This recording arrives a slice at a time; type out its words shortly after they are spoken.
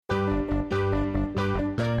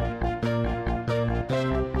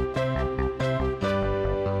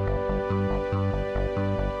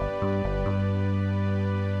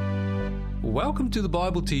Welcome to the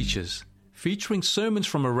Bible Teachers, featuring sermons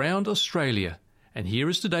from around Australia. And here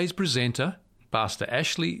is today's presenter, Pastor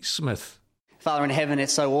Ashley Smith. Father in heaven,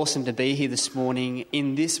 it's so awesome to be here this morning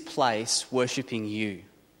in this place worshipping you.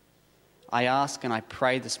 I ask and I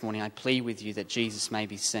pray this morning, I plead with you that Jesus may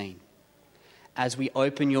be seen. As we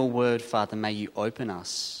open your word, Father, may you open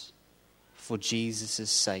us. For Jesus'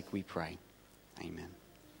 sake we pray. Amen.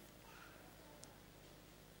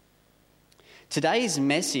 Today's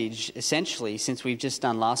message, essentially, since we've just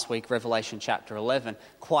done last week, Revelation chapter 11,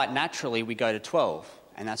 quite naturally we go to 12,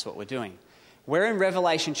 and that's what we're doing. We're in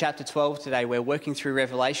Revelation chapter 12 today. We're working through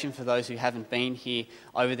Revelation for those who haven't been here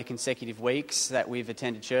over the consecutive weeks that we've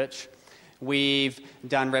attended church. We've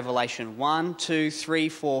done Revelation 1, 2, 3,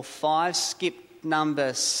 4, 5, skipped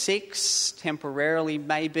number 6 temporarily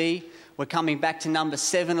maybe. We're coming back to number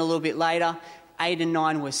 7 a little bit later. 8 and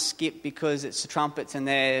 9 were skipped because it's the trumpets and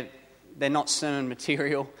they're not sermon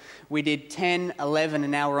material. We did 10, 11,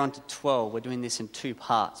 and now we're on to 12. We're doing this in 2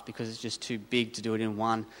 parts because it's just too big to do it in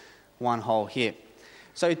one whole hit.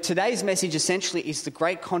 So today's message essentially is the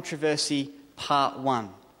Great Controversy Part 1.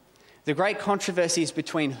 The Great Controversy is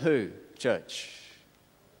between who, church?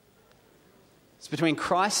 It's between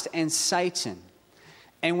Christ and Satan.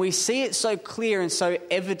 And we see it so clear and so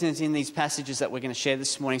evident in these passages that we're going to share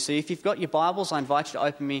this morning. So if you've got your Bibles, I invite you to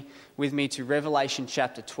open with me to Revelation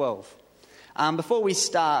chapter 12. Before we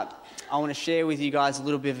start, I want to share with you guys a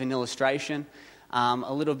little bit of an illustration,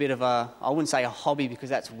 a little bit of I wouldn't say a hobby because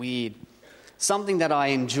that's weird, something that I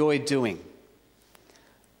enjoy doing.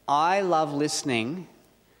 I love listening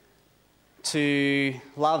to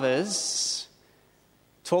lovers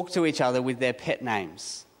talk to each other with their pet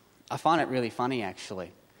names. I find it really funny,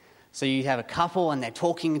 actually. So you have a couple and they're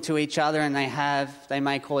talking to each other and they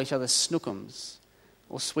may call each other Snookums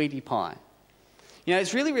or Sweetie Pie. You know,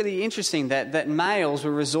 it's really, really interesting that males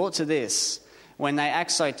will resort to this when they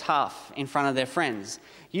act so tough in front of their friends.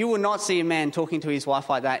 You will not see a man talking to his wife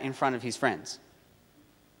like that in front of his friends.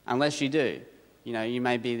 Unless you do. You know, you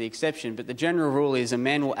may be the exception. But the general rule is a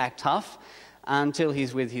man will act tough until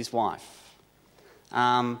he's with his wife.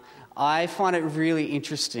 I find it really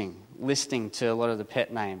interesting listening to a lot of the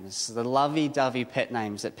pet names, the lovey-dovey pet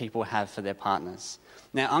names that people have for their partners.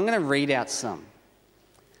 Now, I'm going to read out some.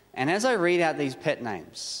 And as I read out these pet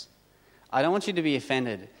names, I don't want you to be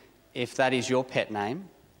offended if that is your pet name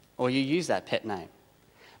or you use that pet name.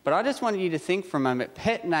 But I just want you to think for a moment,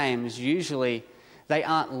 pet names usually, they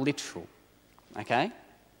aren't literal, okay?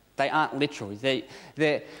 They aren't literal.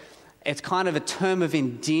 It's kind of a term of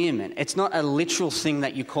endearment. It's not a literal thing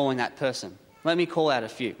that you're calling that person. Let me call out a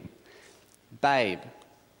few. Babe.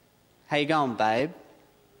 How you going, babe?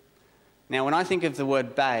 Now, when I think of the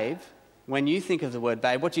word babe, when you think of the word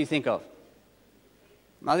babe, what do you think of?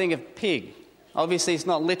 I think of pig. Obviously, it's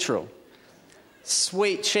not literal.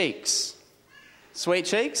 Sweet cheeks. Sweet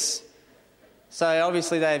cheeks? So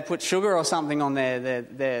obviously they've put sugar or something on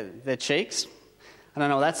their cheeks. I don't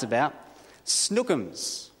know what that's about.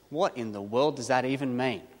 Snookums. What in the world does that even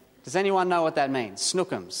mean? Does anyone know what that means?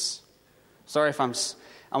 Snookums. Sorry if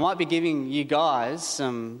I might be giving you guys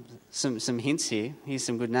some hints here. Here's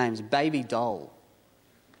some good names. Baby doll.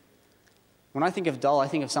 When I think of doll, I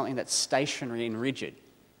think of something that's stationary and rigid.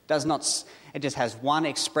 It just has one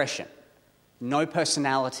expression. No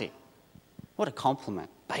personality. What a compliment.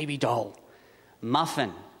 Baby doll.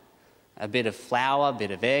 Muffin. A bit of flour, a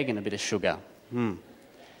bit of egg, and a bit of sugar.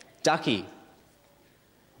 Ducky.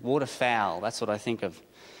 Waterfowl. That's what I think of.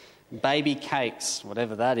 Baby cakes,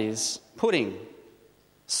 whatever that is. Pudding.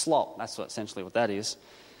 Slop. That's essentially what that is.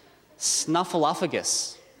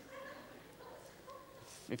 Snuffleupagus.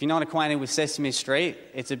 If you're not acquainted with Sesame Street,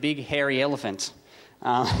 it's a big hairy elephant.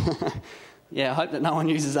 Yeah, I hope that no one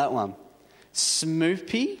uses that one.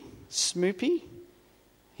 Smoopy.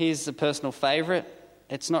 Here's a personal favourite.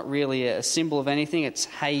 It's not really a symbol of anything. It's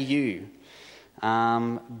hey you.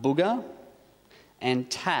 Booger and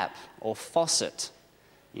tap or faucet.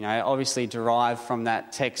 You know, obviously derived from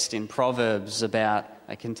that text in Proverbs about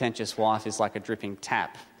a contentious wife is like a dripping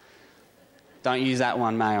tap. Don't use that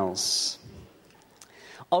one, males.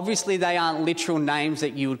 Obviously, they aren't literal names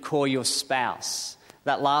that you would call your spouse.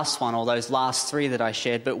 That last one or those last 3 that I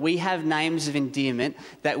shared. But we have names of endearment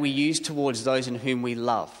that we use towards those in whom we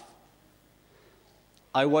love.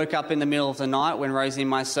 I woke up in the middle of the night when Rosie and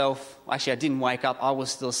myself... Actually, I didn't wake up. I was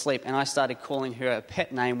still asleep. And I started calling her a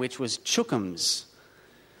pet name, which was Chookums.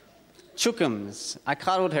 Chookums. I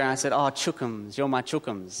cuddled her and I said, oh, Chookums, you're my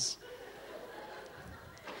Chookums.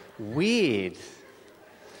 Weird.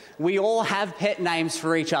 We all have pet names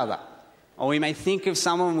for each other. Or we may think of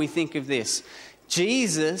someone and we think of this.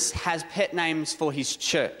 Jesus has pet names for his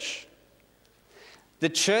church. The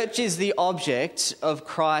church is the object of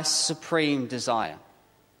Christ's supreme desire.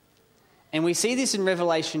 And we see this in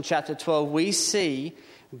Revelation chapter 12. We see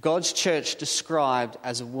God's church described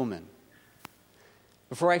as a woman.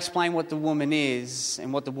 Before I explain what the woman is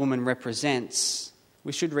and what the woman represents,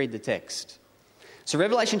 we should read the text. So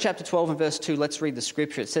Revelation chapter 12 and verse 2, let's read the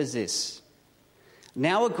scripture. It says this: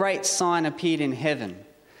 "Now a great sign appeared in heaven,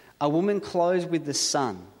 a woman clothed with the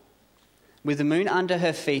sun, with the moon under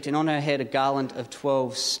her feet, and on her head a garland of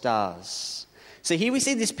 12 stars." So here we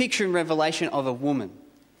see this picture in Revelation of a woman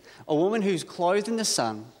who's clothed in the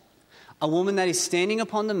sun, a woman that is standing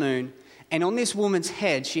upon the moon, and on this woman's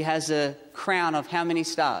head she has a crown of how many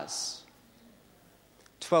stars?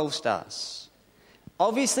 12 stars.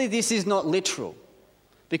 Obviously this is not literal,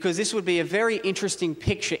 because this would be a very interesting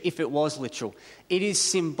picture if it was literal. It is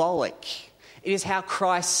symbolic. It is how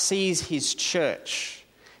Christ sees his church.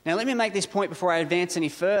 Now let me make this point before I advance any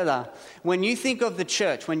further. When you think of the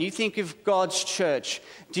church, when you think of God's church,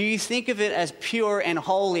 do you think of it as pure and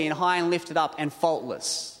holy and high and lifted up and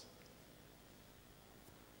faultless?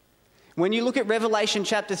 When you look at Revelation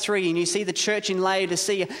chapter 3 and you see the church in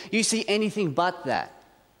Laodicea, you see anything but that.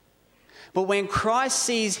 But when Christ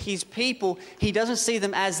sees his people, he doesn't see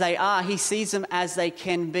them as they are, he sees them as they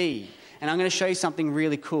can be. And I'm going to show you something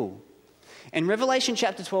really cool. In Revelation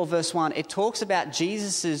chapter 12 verse 1, it talks about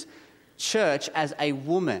Jesus' church as a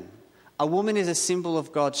woman. A woman is a symbol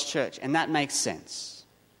of God's church, and that makes sense.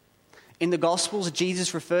 In the Gospels,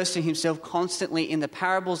 Jesus refers to himself constantly in the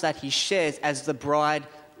parables that he shares as the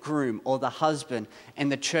bridegroom or the husband,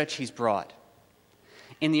 and the church his bride.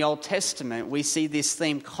 In the Old Testament, we see this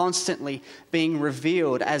theme constantly being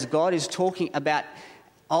revealed as God is talking about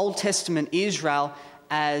Old Testament Israel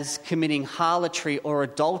as committing harlotry or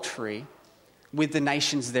adultery with the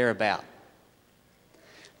nations thereabout.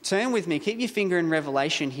 Turn with me, keep your finger in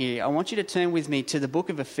Revelation here. I want you to turn with me to the book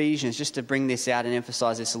of Ephesians just to bring this out and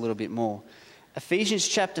emphasize this a little bit more. Ephesians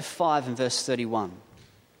chapter 5 and verse 31.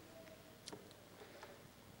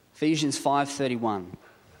 Ephesians 5:31.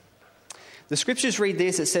 The scriptures read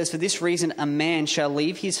this. It says, "For this reason a man shall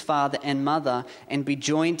leave his father and mother and be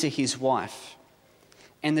joined to his wife,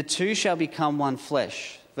 and the two shall become one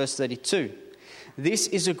flesh." Verse 32. "This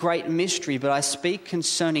is a great mystery, but I speak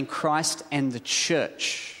concerning Christ and the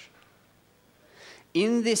church."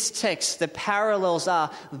 In this text, the parallels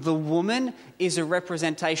are the woman is a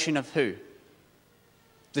representation of who?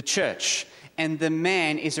 The church. And the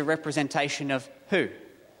man is a representation of who?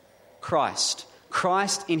 Christ.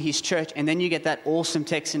 Christ in his church. And then you get that awesome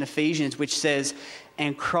text in Ephesians which says,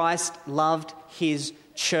 "And Christ loved his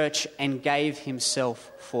church and gave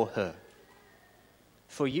himself for her."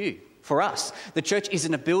 For you. For us. The church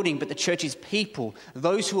isn't a building, but the church is people.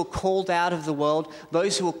 Those who are called out of the world,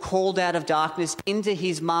 those who are called out of darkness into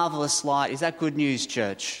his marvelous light. Is that good news,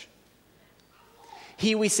 church?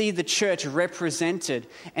 Here we see the church represented,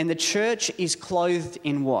 and the church is clothed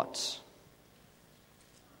in what?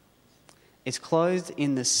 It's clothed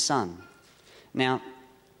in the sun. Now,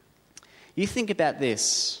 you think about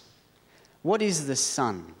this. What is the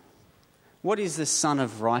sun? What is the sun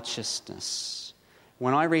of righteousness?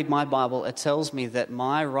 When I read my Bible, it tells me that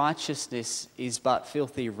my righteousness is but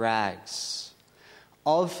filthy rags.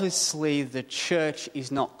 Obviously, the church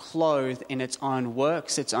is not clothed in its own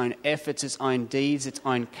works, its own efforts, its own deeds, its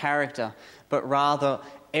own character, but rather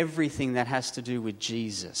everything that has to do with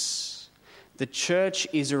Jesus. The church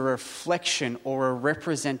is a reflection or a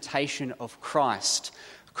representation of Christ.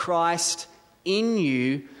 Christ in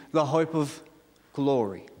you, the hope of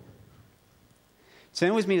glory.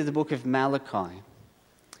 Turn with me to the book of Malachi.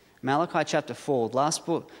 Malachi chapter 4, last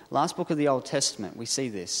book of the Old Testament, we see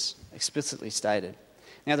this explicitly stated.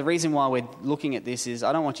 Now the reason why we're looking at this is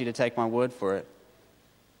I don't want you to take my word for it.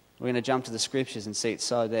 We're going to jump to the scriptures and see it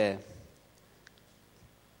so there.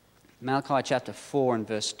 Malachi chapter 4 and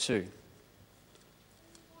verse 2.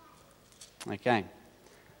 Okay.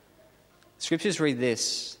 Scriptures read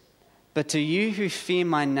this: "But to you who fear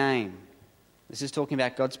my name," this is talking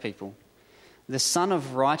about God's people, "the Son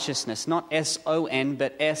of Righteousness," not S-O-N,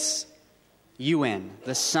 but S-U-N,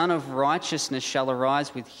 "the Son of Righteousness shall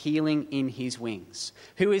arise with healing in his wings."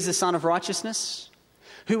 Who is the Son of Righteousness?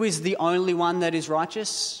 Who is the only one that is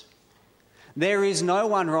righteous? There is no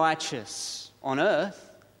one righteous on earth.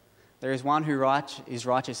 There is one who is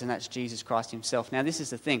righteous, and that's Jesus Christ himself. Now, this is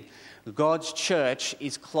the thing. God's church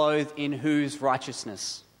is clothed in whose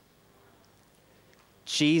righteousness?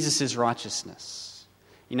 Jesus' righteousness.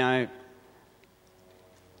 You know,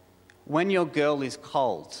 when your girl is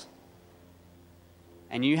cold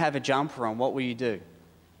and you have a jumper on, what will you do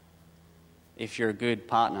if you're a good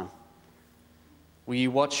partner? Will you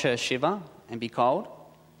watch her shiver and be cold?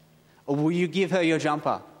 Or will you give her your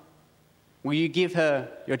jumper? Will you give her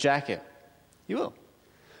your jacket? You will.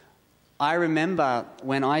 I remember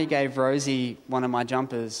when I gave Rosie one of my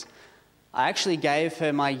jumpers, I actually gave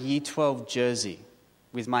her my Year 12 jersey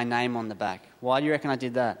with my name on the back. Why do you reckon I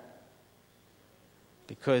did that?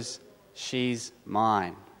 Because she's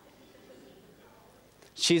mine.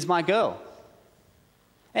 She's my girl.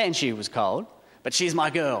 And she was cold, but she's my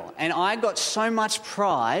girl. And I got so much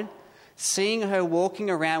pride seeing her walking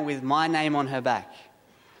around with my name on her back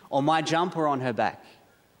or my jumper on her back.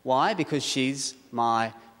 Why? Because she's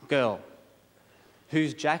my girl.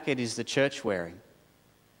 Whose jacket is the church wearing?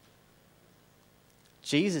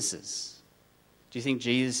 Jesus's. Do you think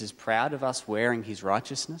Jesus is proud of us wearing his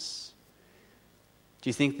righteousness? Do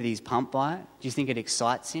you think that he's pumped by it? Do you think it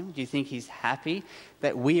excites him? Do you think he's happy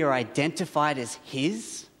that we are identified as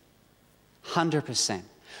his? 100%.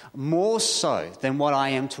 More so than what I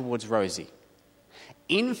am towards Rosie.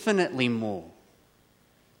 Infinitely more.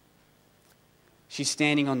 She's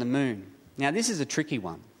standing on the moon. Now, this is a tricky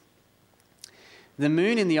one. The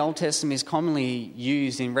moon in the Old Testament is commonly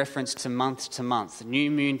used in reference to month,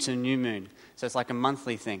 new moon to new moon. So it's like a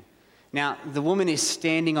monthly thing. Now, the woman is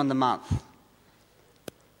standing on the month.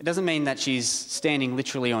 It doesn't mean that she's standing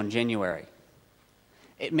literally on January.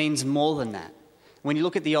 It means more than that. When you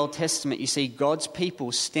look at the Old Testament, you see God's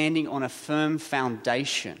people standing on a firm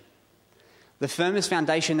foundation. The firmest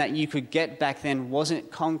foundation that you could get back then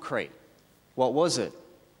wasn't concrete. What was it?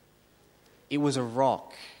 It was a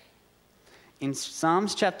rock. In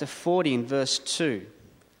Psalms chapter 40 in verse 2,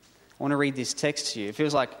 I want to read this text to you. It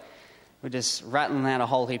feels like we're just rattling out a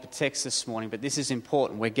whole heap of text this morning, but this is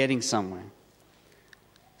important. We're getting somewhere.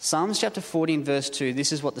 Psalms chapter 40 in verse 2,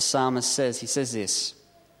 this is what the psalmist says. He says this: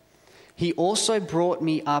 "He also brought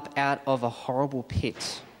me up out of a horrible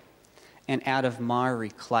pit and out of miry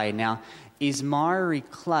clay." Now, is miry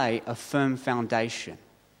clay a firm foundation?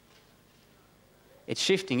 It's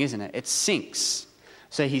shifting, isn't it? It sinks.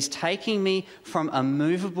 So he's taking me from a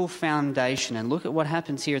movable foundation, and look at what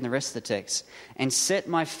happens here in the rest of the text, and set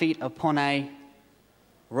my feet upon a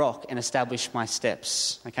rock and establish my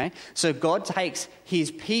steps. Okay? So God takes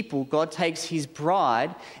his people, God takes his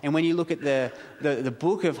bride, and when you look at the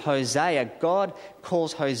book of Hosea, God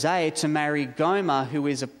calls Hosea to marry Gomer, who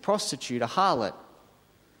is a prostitute, a harlot.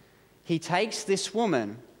 He takes this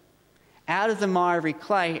woman out of the miry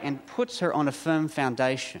clay and puts her on a firm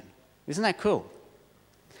foundation. Isn't that cool?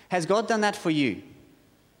 Has God done that for you?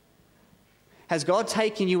 Has God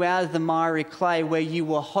taken you out of the miry clay where you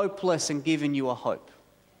were hopeless and given you a hope?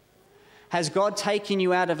 Has God taken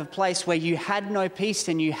you out of a place where you had no peace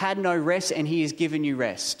and you had no rest, and he has given you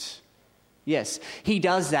rest? Yes, he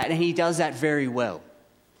does that, and he does that very well.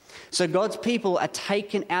 So God's people are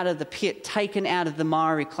taken out of the pit, taken out of the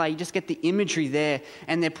miry clay. You just get the imagery there,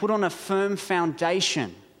 and they're put on a firm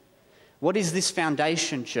foundation. What is this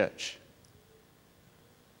foundation, church?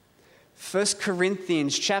 1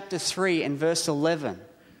 Corinthians chapter 3 and verse 11.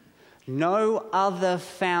 No other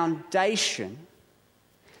foundation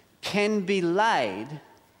can be laid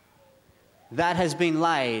that has been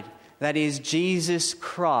laid, that is Jesus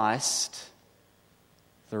Christ,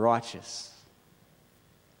 the righteous.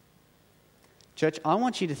 Church, I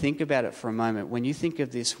want you to think about it for a moment. When you think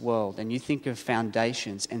of this world and you think of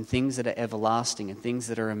foundations and things that are everlasting and things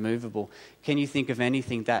that are immovable, can you think of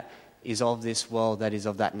anything that is of this world that is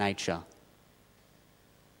of that nature?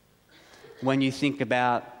 When you think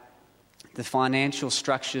about the financial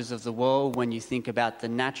structures of the world, when you think about the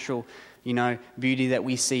natural, beauty that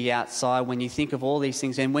we see outside, when you think of all these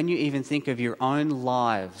things, and when you even think of your own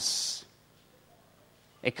lives,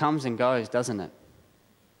 it comes and goes, doesn't it?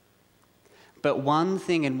 But one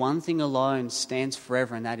thing and one thing alone stands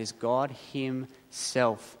forever, and that is God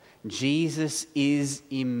himself. Jesus is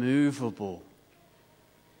immovable.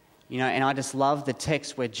 And I just love the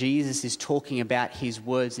text where Jesus is talking about his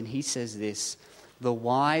words, and he says this: the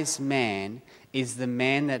wise man is the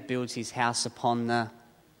man that builds his house upon the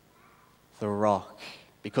rock.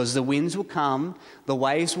 Because the winds will come, the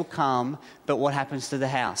waves will come, but what happens to the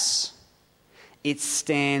house? It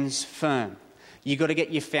stands firm. You've got to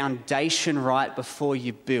get your foundation right before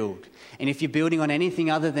you build. And if you're building on anything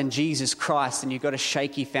other than Jesus Christ, then you've got a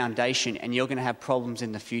shaky foundation and you're going to have problems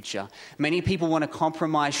in the future. Many people want to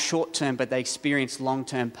compromise short-term, but they experience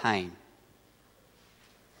long-term pain.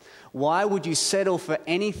 Why would you settle for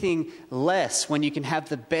anything less when you can have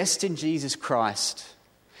the best in Jesus Christ?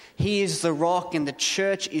 He is the rock, and the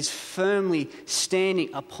church is firmly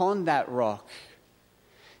standing upon that rock.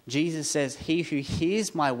 Jesus says, "He who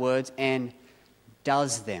hears my words and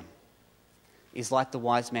does them is like the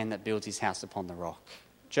wise man that builds his house upon the rock."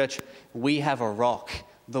 Church, we have a rock,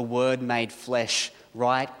 the Word made flesh,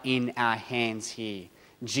 right in our hands here.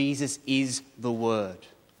 Jesus is the Word.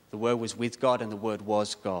 The Word was with God and the Word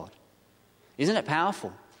was God. Isn't it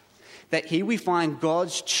powerful? That here we find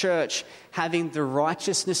God's church having the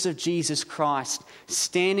righteousness of Jesus Christ,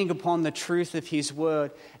 standing upon the truth of his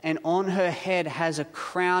word, and on her head has a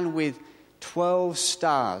crown with 12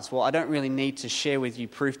 stars. Well, I don't really need to share with you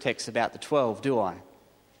proof texts about the 12, do I?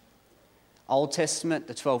 Old Testament,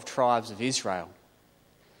 the 12 tribes of Israel.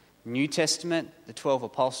 New Testament, the 12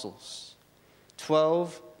 apostles.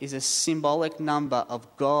 12 is a symbolic number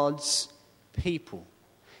of God's people.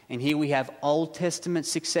 And here we have Old Testament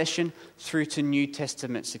succession through to New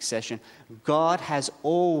Testament succession. God has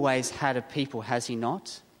always had a people, has he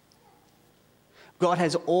not? God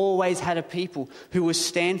has always had a people who will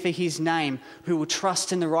stand for his name, who will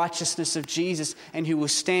trust in the righteousness of Jesus, and who will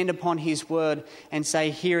stand upon his word and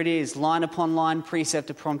say, here it is, line upon line, precept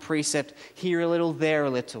upon precept, here a little, there a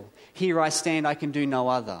little. Here I stand, I can do no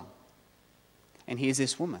other. And here's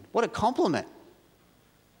this woman. What a compliment.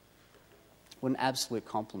 What an absolute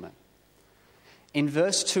compliment. In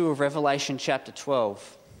verse 2 of Revelation chapter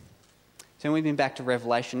 12, so we've been back to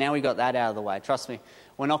Revelation. Now we got that out of the way. Trust me,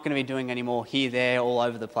 we're not going to be doing any more here, there, all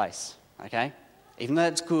over the place. Okay? Even though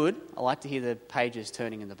it's good, I like to hear the pages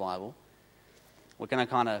turning in the Bible. We're going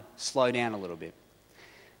to kind of slow down a little bit.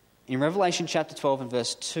 In Revelation chapter 12 and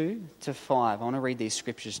verse 2 to 5, I want to read these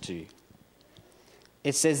scriptures to you.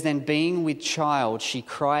 It says, then being with child, she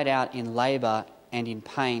cried out in labour and in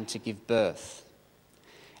pain to give birth.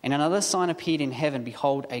 And another sign appeared in heaven.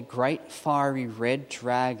 Behold, a great fiery red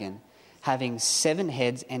dragon, having 7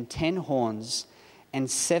 heads and 10 horns,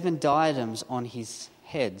 and 7 diadems on his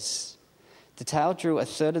heads. The tail drew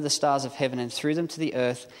 1/3 of the stars of heaven and threw them to the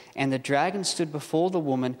earth. And the dragon stood before the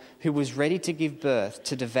woman who was ready to give birth,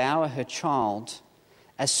 to devour her child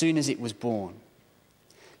as soon as it was born.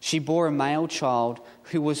 She bore a male child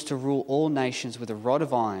who was to rule all nations with a rod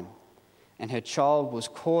of iron. And her child was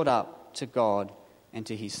caught up to God and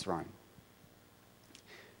to his throne.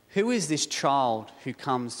 Who is this child who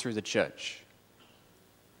comes through the church?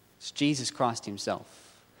 It's Jesus Christ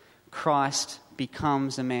himself. Christ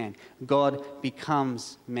becomes a man. God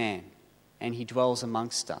becomes man. And he dwells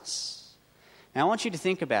amongst us. Now I want you to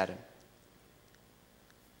think about it.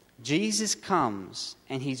 Jesus comes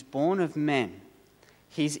and he's born of men.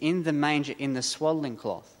 He's in the manger, in the swaddling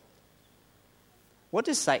cloth. What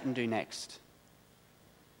does Satan do next?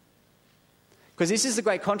 Because this is the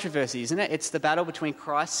great controversy, isn't it? It's the battle between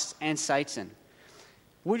Christ and Satan.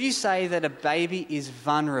 Would you say that a baby is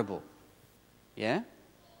vulnerable? Yeah?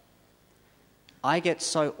 I get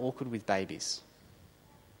so awkward with babies.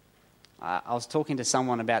 I was talking to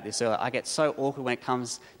someone about this earlier. I get so awkward when it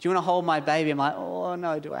comes, do you want to hold my baby? I'm like, oh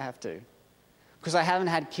no, do I have to? Because I haven't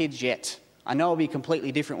had kids yet. I know it'll be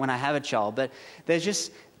completely different when I have a child, but I'm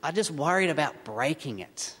just worried about breaking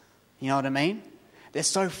it. You know what I mean? They're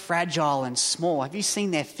so fragile and small. Have you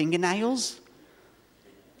seen their fingernails?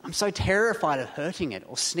 I'm so terrified of hurting it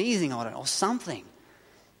or sneezing on it or something.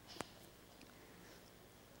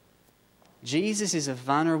 Jesus is a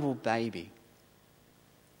vulnerable baby.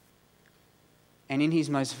 And in his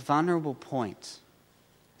most vulnerable point,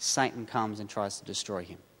 Satan comes and tries to destroy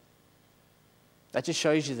him. That just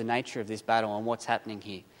shows you the nature of this battle and what's happening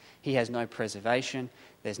here. He has no preservation.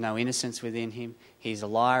 There's no innocence within him. He's a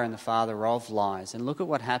liar and the father of lies. And look at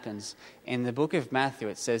what happens. In the book of Matthew,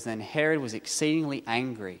 it says, then Herod was exceedingly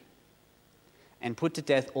angry and put to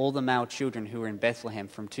death all the male children who were in Bethlehem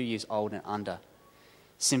from 2 years old and under.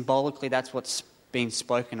 Symbolically, that's what's being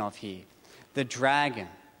spoken of here. The dragon,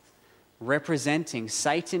 representing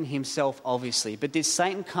Satan himself, obviously. But did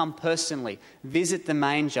Satan come personally, visit the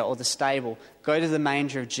manger or the stable, go to the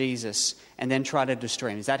manger of Jesus, and then try to destroy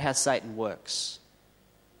him? Is that how Satan works?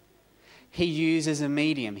 He uses a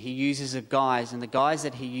medium. He uses a guise. And the guise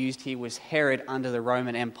that he used here was Herod under the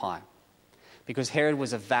Roman Empire. Because Herod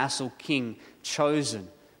was a vassal king chosen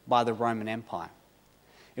by the Roman Empire.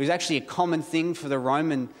 It was actually a common thing for the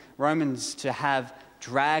Romans to have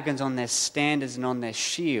dragons on their standards and on their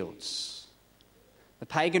shields. The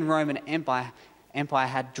pagan Roman Empire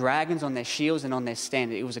had dragons on their shields and on their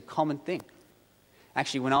standard. It was a common thing.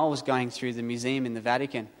 Actually, when I was going through the museum in the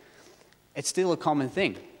Vatican, it's still a common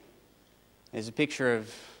thing. There's a picture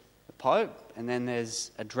of the Pope, and then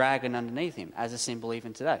there's a dragon underneath him as a symbol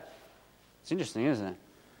even today. It's interesting, isn't it?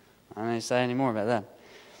 I don't need to say any more about that.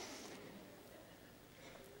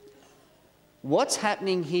 What's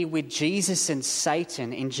happening here with Jesus and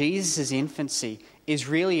Satan in Jesus' infancy is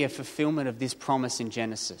really a fulfillment of this promise in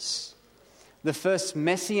Genesis. The first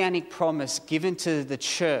messianic promise given to the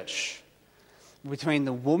church between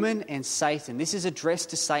the woman and Satan. This is addressed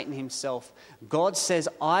to Satan himself. God says,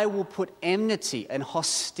 I will put enmity and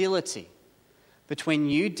hostility between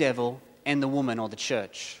you, devil, and the woman, or the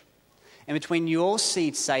church. And between your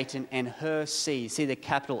seed, Satan, and her seed. See the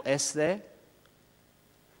capital S there?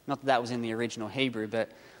 Not that that was in the original Hebrew,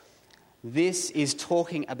 but this is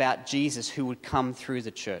talking about Jesus who would come through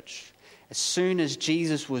the church. As soon as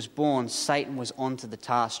Jesus was born, Satan was onto the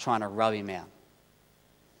task trying to rub him out.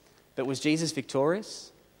 But was Jesus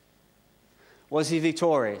victorious? Was he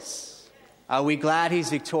victorious? Are we glad he's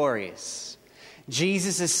victorious?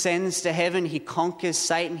 Jesus ascends to heaven. He conquers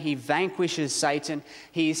Satan. He vanquishes Satan.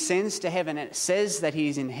 He ascends to heaven, and it says that he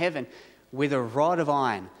is in heaven with a rod of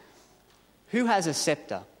iron. Who has a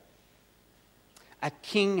scepter? A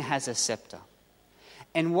king has a scepter.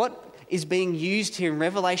 And what is being used here in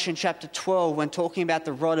Revelation chapter 12 when talking about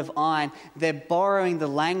the rod of iron, they're borrowing the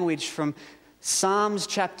language from Psalms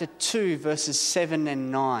chapter 2, verses 7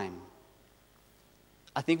 and 9.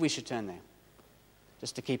 I think we should turn there,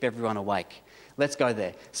 just to keep everyone awake. Let's go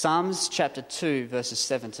there. Psalms chapter 2, verses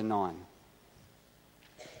 7 to 9.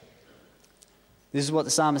 This is what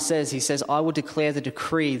the psalmist says. He says, I will declare the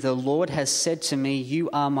decree. The Lord has said to me, you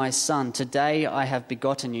are my son. Today I have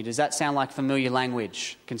begotten you. Does that sound like familiar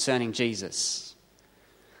language concerning Jesus?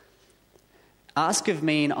 Ask of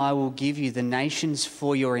me, and I will give you the nations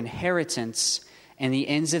for your inheritance and the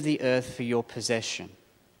ends of the earth for your possession.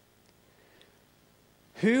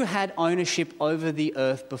 Who had ownership over the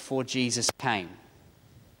earth before Jesus came?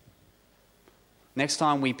 Next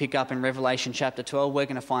time we pick up in Revelation chapter 12, we're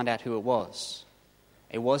going to find out who it was.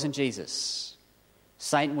 It wasn't Jesus.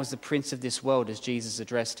 Satan was the prince of this world as Jesus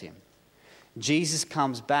addressed him. Jesus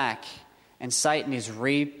comes back and Satan is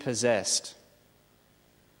repossessed.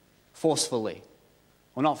 Forcefully.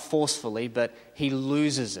 Well, not forcefully, but he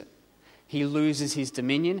loses it. He loses his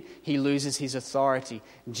dominion. He loses his authority.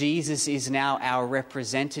 Jesus is now our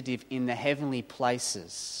representative in the heavenly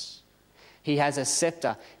places. He has a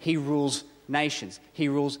scepter. He rules nations. He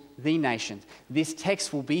rules the nations. This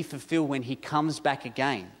text will be fulfilled when he comes back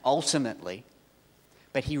again, ultimately.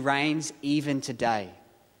 But he reigns even today.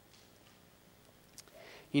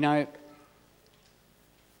 You know,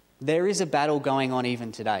 there is a battle going on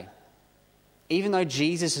even today. Even though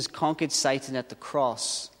Jesus has conquered Satan at the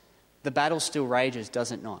cross, the battle still rages,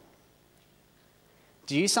 does it not?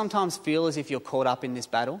 Do you sometimes feel as if you're caught up in this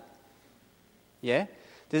battle? Yeah?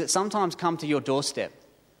 Does it sometimes come to your doorstep?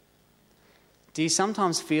 Do you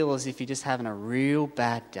sometimes feel as if you're just having a real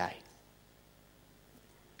bad day?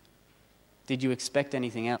 Did you expect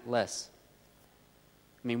anything less?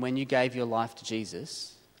 I mean, when you gave your life to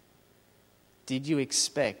Jesus, did you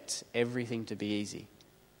expect everything to be easy?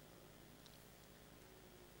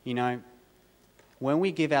 You know, when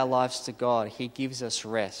we give our lives to God, he gives us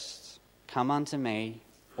rest. Come unto me,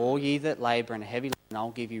 all ye that labour and are heavy laden, and I'll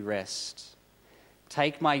give you rest.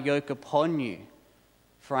 Take my yoke upon you,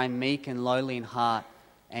 for I am meek and lowly in heart,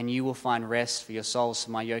 and you will find rest for your souls. For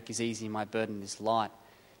my yoke is easy and my burden is light.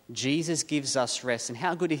 Jesus gives us rest. And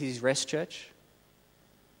how good is his rest, church?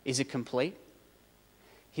 Is it complete?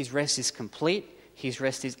 His rest is complete. His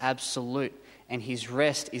rest is absolute. And his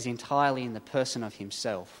rest is entirely in the person of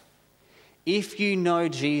himself. If you know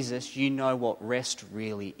Jesus, you know what rest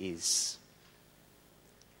really is.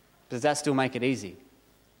 Does that still make it easy?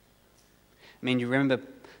 I mean, you remember,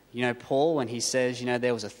 Paul when he says,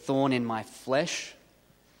 there was a thorn in my flesh,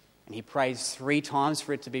 and he prays 3 times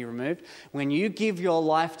for it to be removed. When you give your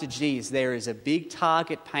life to Jesus, there is a big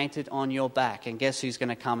target painted on your back, and guess who's going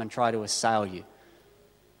to come and try to assail you?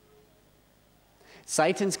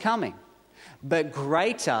 Satan's coming. But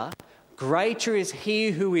greater is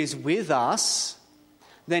he who is with us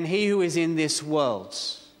than he who is in this world.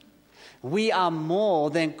 We are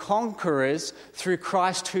more than conquerors through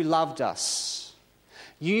Christ who loved us.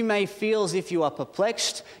 You may feel as if you are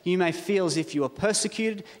perplexed. You may feel as if you are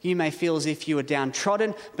persecuted. You may feel as if you are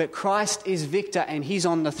downtrodden. But Christ is victor and he's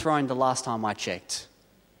on the throne the last time I checked.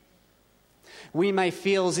 We may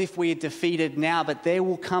feel as if we are defeated now, but there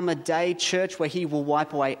will come a day, church, where he will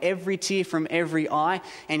wipe away every tear from every eye,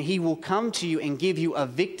 and he will come to you and give you a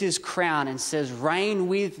victor's crown and says, reign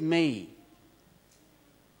with me.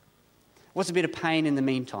 What's a bit of pain in the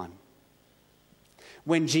meantime?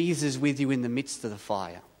 When Jesus is with you in the midst of the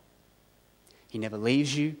fire. He never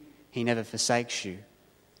leaves you. He never forsakes you.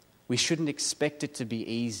 We shouldn't expect it to be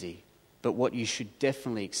easy, but what you should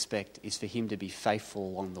definitely expect is for him to be faithful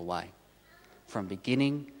along the way. From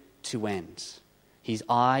beginning to end. His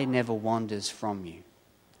eye never wanders from you.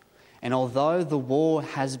 And although the war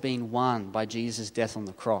has been won by Jesus' death on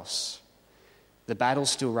the cross, the battle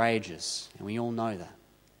still rages, and we all know that.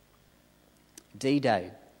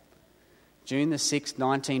 D-Day, June the 6th,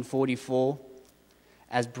 1944,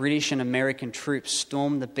 as British and American troops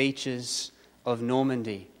stormed the beaches of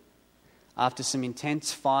Normandy. After some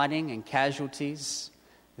intense fighting and casualties,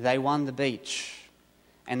 they won the beach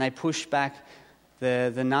and they pushed back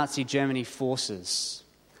the Nazi Germany forces.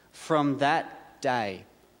 From that day,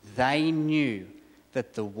 they knew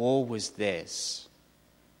that the war was theirs.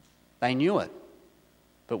 They knew it,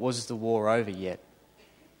 but was the war over yet?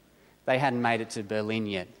 They hadn't made it to Berlin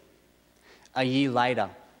yet. A year later,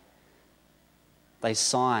 they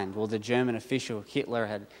signed, the German official,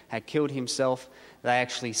 Hitler, had killed himself. They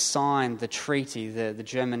actually signed the treaty, the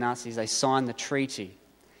German Nazis, they signed the treaty.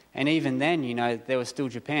 And even then, there was still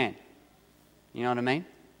Japan. You know what I mean?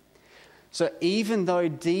 So even though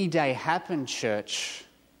D-Day happened, church,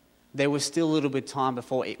 there was still a little bit of time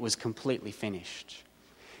before it was completely finished.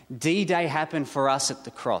 D-Day happened for us at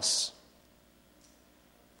the cross.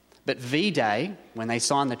 But V-Day, when they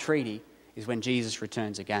signed the treaty, is when Jesus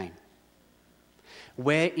returns again.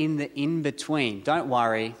 We're in the in-between. Don't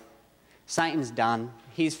worry. Satan's done.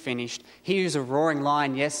 He's finished. He is a roaring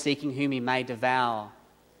lion, yes, seeking whom he may devour.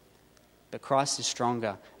 But Christ is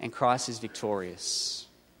stronger and Christ is victorious.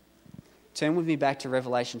 Turn with me back to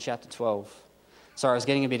Revelation chapter 12. Sorry, I was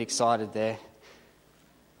getting a bit excited there.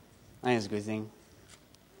 I think it's a good thing.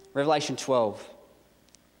 Revelation 12.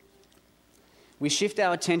 We shift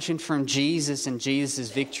our attention from Jesus and Jesus'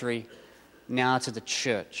 victory now to the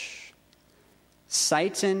church.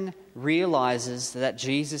 Satan realizes that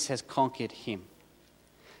Jesus has conquered him.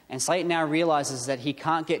 And Satan now realizes that he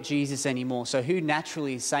can't get Jesus anymore. So who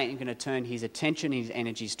naturally is Satan going to turn his attention and his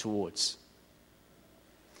energies towards?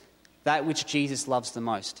 That which Jesus loves the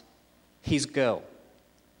most. His girl.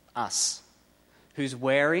 Us. Who's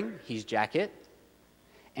wearing his jacket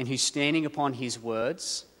and who's standing upon his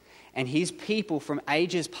words and his people from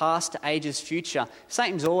ages past to ages future.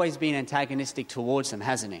 Satan's always been antagonistic towards them,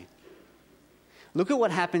 hasn't he? Look at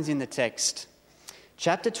what happens in the text.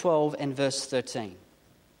 Chapter 12 and verse 13.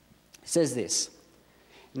 It says this,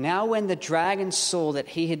 "Now when the dragon saw that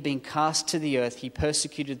he had been cast to the earth, he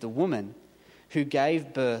persecuted the woman who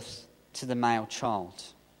gave birth to the male child."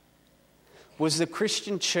 Was the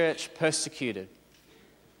Christian church persecuted?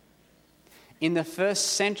 In the first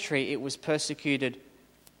century, it was persecuted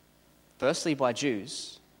firstly by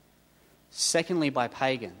Jews, secondly by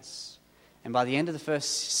pagans. And by the end of the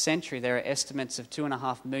first century, there are estimates of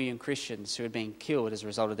 2.5 million Christians who had been killed as a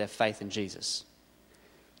result of their faith in Jesus.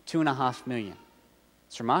 2.5 million.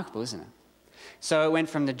 It's remarkable, isn't it? So it went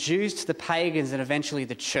from the Jews to the pagans and eventually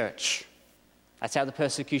the church. That's how the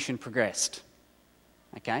persecution progressed.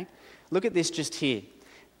 Okay? Look at this just here.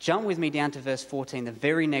 Jump with me down to verse 14, the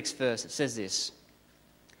very next verse. It says this,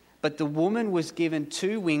 "But the woman was given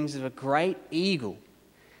 2 wings of a great eagle,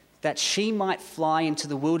 that she might fly into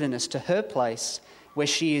the wilderness to her place, where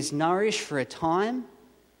she is nourished for a time,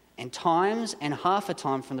 and times and half a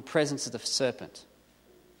time from the presence of the serpent."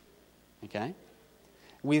 Okay?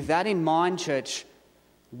 With that in mind, church,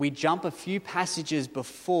 we jump a few passages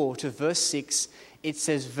before to verse 6. It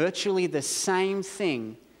says virtually the same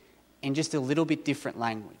thing in just a little bit different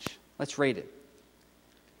language. Let's read it.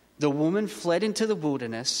 "The woman fled into the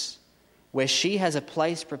wilderness, where she has a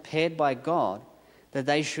place prepared by God, that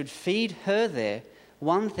they should feed her there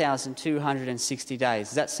 1,260 days.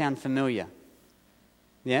 Does that sound familiar?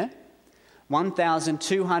 Yeah?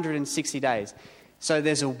 1,260 days. So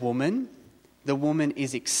there's a woman. The woman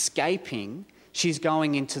is escaping. She's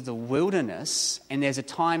going into the wilderness, and there's a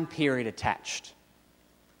time period attached.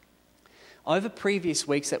 Over previous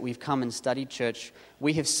weeks that we've come and studied church,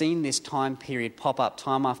 we have seen this time period pop up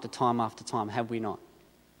time after time after time, have we not?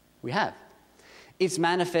 We have. It's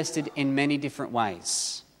manifested in many different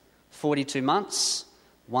ways. 42 months,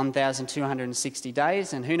 1,260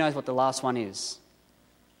 days, and who knows what the last one is?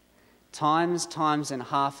 Times, and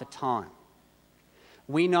half a time.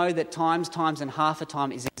 We know that times, and half a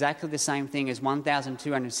time is exactly the same thing as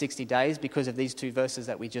 1,260 days because of these 2 verses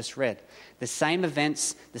that we just read. The same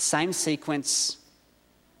events, the same sequence,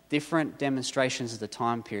 different demonstrations of the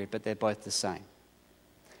time period, but they're both the same.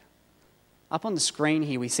 Up on the screen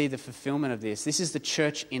here, we see the fulfillment of this. This is the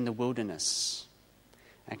church in the wilderness.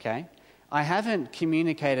 Okay? I haven't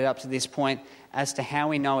communicated up to this point as to how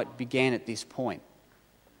we know it began at this point.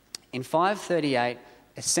 In 538,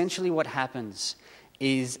 essentially what happens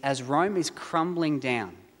is as Rome is crumbling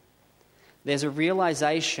down, there's a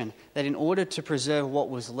realization that in order to preserve what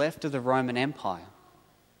was left of the Roman Empire,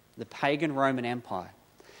 the pagan Roman Empire,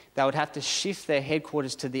 they would have to shift their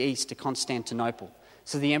headquarters to the east, to Constantinople.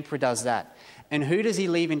 So the emperor does that. And who does he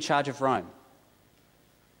leave in charge of Rome?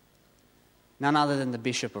 None other than the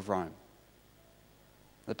Bishop of Rome.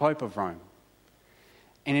 the Pope of Rome.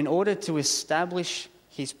 And in order to establish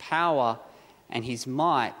his power and his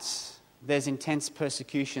might, there's intense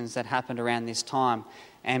persecutions that happened around this time.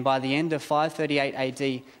 And by the end of 538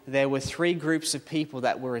 AD, there were 3 groups of people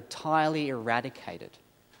that were entirely eradicated.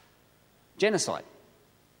 Genocide.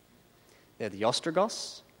 There were the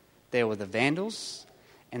Ostrogoths, there were the Vandals,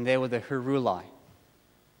 and there were the Heruli.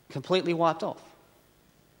 Completely wiped off.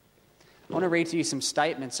 I want to read to you some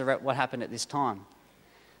statements about what happened at this time.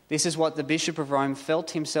 This is what the Bishop of Rome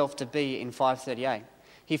felt himself to be in 538.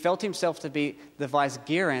 He felt himself to be the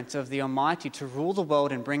vicegerent of the Almighty to rule the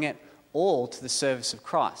world and bring it all to the service of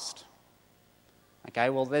Christ. Okay,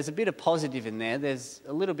 well, there's a bit of positive in there. There's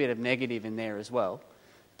a little bit of negative in there as well.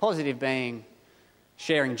 Positive being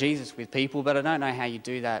sharing Jesus with people, but I don't know how you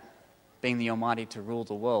do that, being the Almighty to rule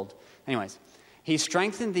the world. Anyways, he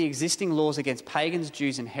strengthened the existing laws against pagans,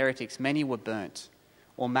 Jews, and heretics. Many were burnt.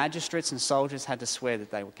 All magistrates and soldiers had to swear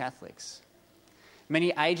that they were Catholics.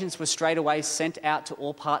 Many agents were straight away sent out to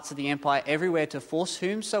all parts of the empire, everywhere, to force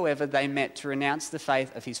whomsoever they met to renounce the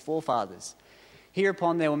faith of his forefathers.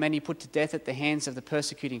 Hereupon there were many put to death at the hands of the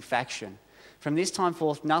persecuting faction. From this time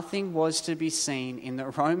forth, nothing was to be seen in the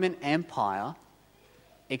Roman Empire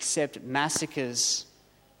except massacres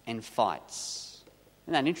and fights.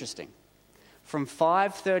 Isn't that interesting? From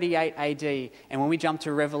 538 AD, and when we jump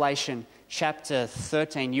to Revelation chapter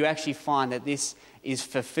 13, you actually find that this is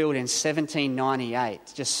fulfilled in 1798.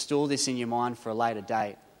 Just store this in your mind for a later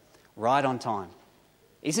date. Right on time.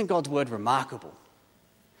 Isn't God's word remarkable?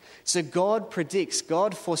 So God predicts,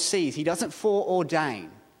 God foresees. He doesn't foreordain,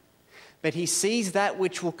 but he sees that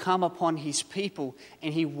which will come upon his people,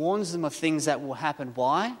 and he warns them of things that will happen.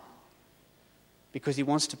 Why? Because he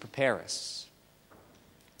wants to prepare us.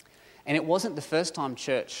 And it wasn't the first time,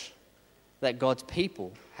 church, that God's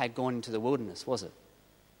people had gone into the wilderness, was it?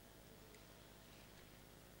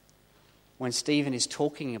 When Stephen is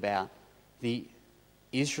talking about the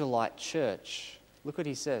Israelite church, look what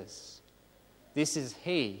he says. This is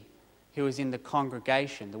he who is in the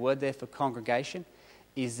congregation. The word there for congregation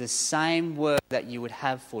is the same word that you would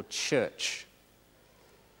have for church.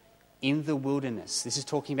 In the wilderness. This is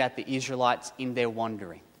talking about the Israelites in their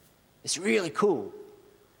wandering. It's really cool.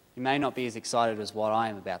 You may not be as excited as what I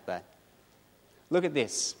am about that. Look at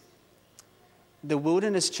this. The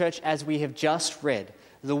wilderness church, as we have just read,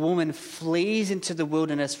 the woman flees into the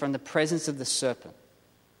wilderness from the presence of the serpent.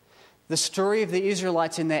 The story of the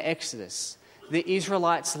Israelites in their exodus. The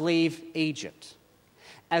Israelites leave Egypt.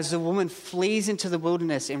 As the woman flees into the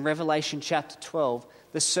wilderness in Revelation chapter 12,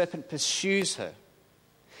 the serpent pursues her.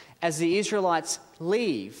 As the Israelites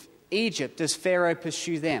leave Egypt, does Pharaoh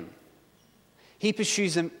pursue them? He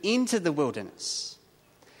pursues them into the wilderness.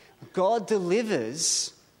 God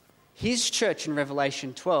delivers his church in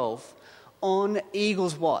Revelation 12 on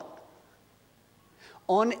eagle's what?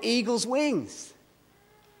 On eagle's wings.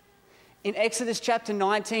 In Exodus chapter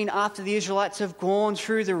 19, after the Israelites have gone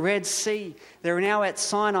through the Red Sea, they're now at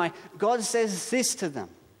Sinai, God says this to them.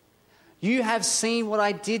 You have seen what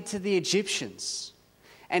I did to the Egyptians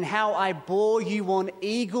and how I bore you on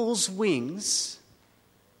eagle's wings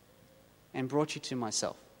and brought you to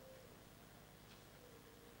myself.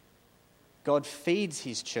 God feeds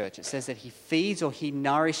his church. It says that he feeds or he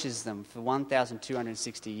nourishes them for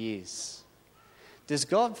 1,260 years. Does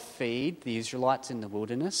God feed the Israelites in the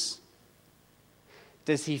wilderness?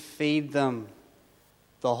 Does he feed them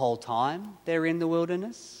the whole time they're in the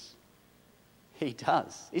wilderness? He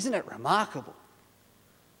does. Isn't it remarkable?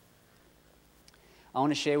 I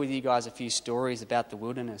want to share with you guys a few stories about the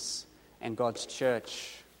wilderness and God's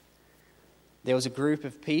church. There was a group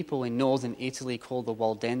of people in northern Italy called the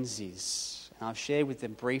Waldenses, and I've shared with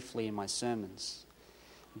them briefly in my sermons.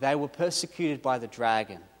 They were persecuted by the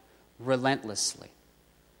dragon relentlessly.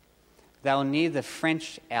 They were near the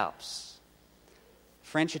French Alps,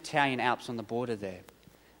 French-Italian Alps on the border there.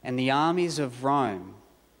 And the armies of Rome,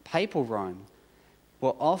 papal Rome,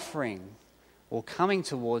 were offering or coming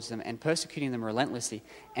towards them and persecuting them relentlessly.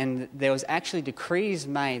 And there was actually decrees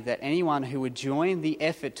made that anyone who would join the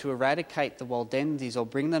effort to eradicate the Waldenses or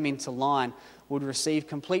bring them into line would receive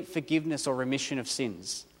complete forgiveness or remission of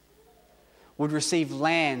sins, would receive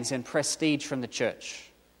lands and prestige from the church.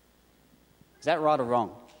 Is that right or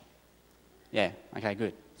wrong? Yeah, okay,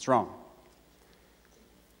 good. It's wrong.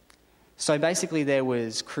 So basically there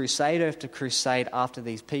was crusade after crusade after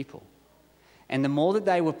these people. And the more that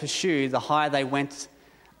they were pursued, the higher they went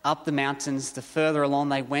up the mountains, the further along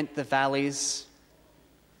they went the valleys.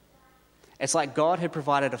 It's like God had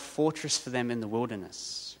provided a fortress for them in the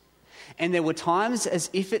wilderness. And there were times as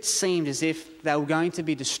if it seemed as if they were going to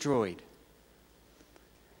be destroyed.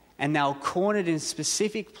 and they were cornered in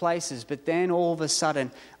specific places. But then all of a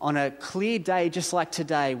sudden, on a clear day just like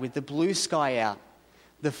today with the blue sky out,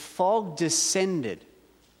 the fog descended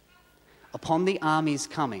upon the armies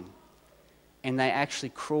coming, and they actually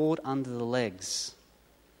crawled under the legs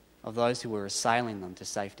of those who were assailing them to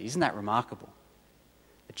safety. Isn't that remarkable?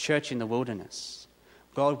 The church in the wilderness.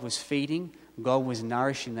 God was feeding, God was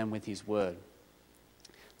nourishing them with his word.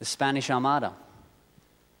 The Spanish Armada.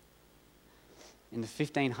 In the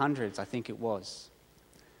 1500s, I think it was.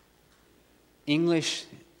 English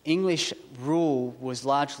rule was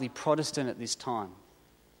largely Protestant at this time.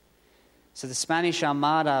 So the Spanish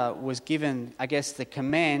Armada was given, I guess, the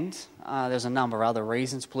command. There's a number of other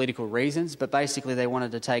reasons, political reasons, but basically they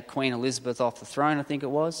wanted to take Queen Elizabeth off the throne, I think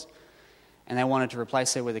it was, and they wanted to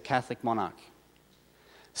replace her with a Catholic monarch.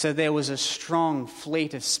 So there was a strong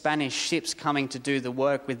fleet of Spanish ships coming to do the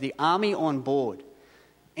work with the army on board,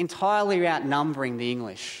 entirely outnumbering the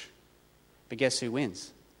English. But guess who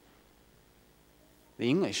wins? The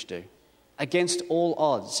English do, against all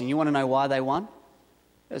odds. And you want to know why they won?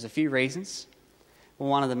 There's a few reasons. Well,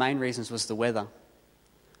 one of the main reasons was the weather.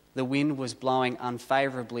 The wind was blowing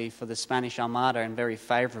unfavourably for the Spanish Armada and very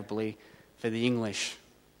favourably for the English.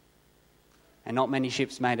 And not many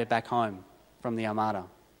ships made it back home from the Armada.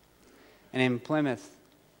 And in Plymouth,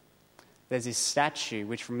 there's this statue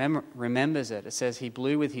which remembers it. It says, he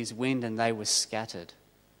blew with his wind and they were scattered.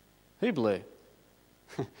 Who blew?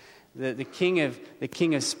 the king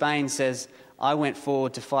of Spain says, I went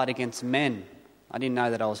forward to fight against men. I didn't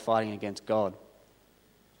know that I was fighting against God.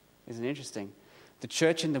 Isn't it interesting? The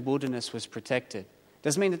church in the wilderness was protected.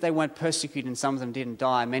 Doesn't mean that they weren't persecuted and some of them didn't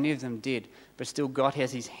die. Many of them did. But still God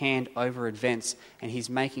has his hand over events and he's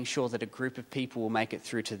making sure that a group of people will make it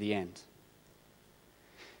through to the end.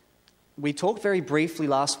 We talked very briefly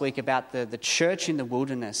last week about the church in the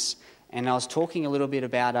wilderness, and I was talking a little bit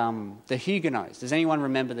about the Huguenots. Does anyone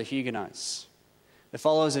remember the Huguenots? The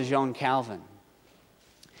followers of Jean Calvin.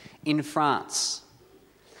 In France.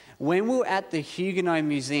 When we were at the Huguenot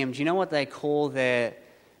Museum, do you know what they call the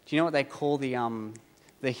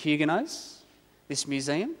Huguenots? This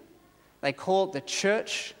museum? They call it the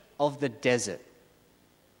Church of the Desert,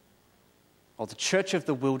 or the Church of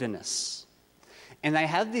the Wilderness. And they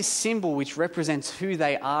have this symbol which represents who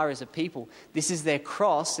they are as a people. This is their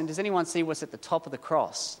cross. And does anyone see what's at the top of the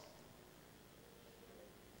cross?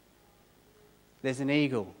 There's an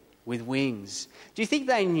eagle with wings. Do you think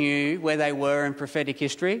they knew where they were in prophetic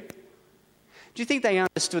history? Do you think they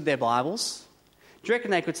understood their Bibles? Do you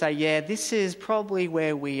reckon they could say, yeah, this is probably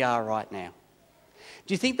where we are right now?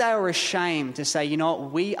 Do you think they were ashamed to say, you know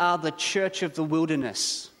what, we are the church of the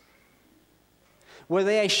wilderness? Were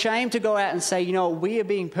they ashamed to go out and say, you know, we are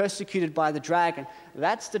being persecuted by the dragon.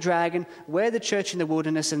 That's the dragon. We're the church in the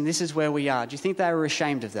wilderness and this is where we are. Do you think they were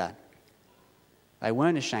ashamed of that? They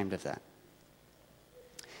weren't ashamed of that.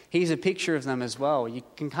 Here's a picture of them as well. You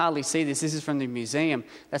can hardly see this. This is from the museum.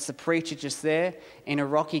 That's the preacher just there in a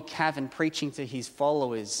rocky cavern preaching to his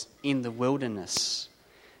followers in the wilderness.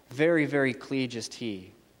 Very, very clear just here.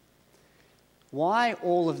 Why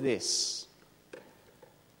all of this?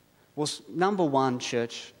 Well, number one,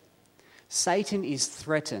 church, Satan is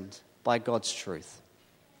threatened by God's truth.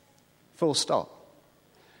 Full stop.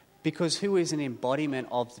 Because who is an embodiment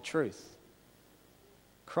of the truth?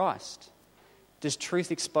 Christ. Does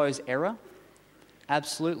truth expose error?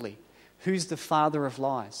 Absolutely. Who's the father of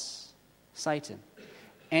lies? Satan.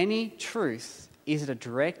 Any truth is a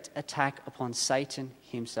direct attack upon Satan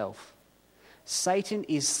himself. Satan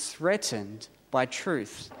is threatened by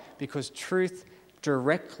truth because truth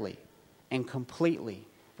directly and completely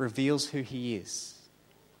reveals who he is.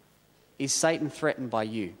 Is Satan threatened by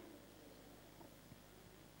you?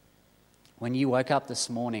 When you woke up this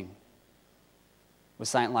morning, was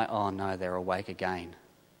Satan like, oh no, they're awake again?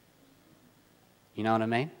 You know what I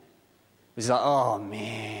mean? Was like, oh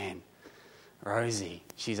man, Rosie,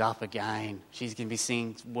 she's up again. She's going to be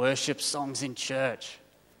singing worship songs in church.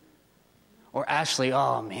 Or Ashley,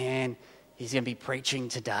 oh man, he's going to be preaching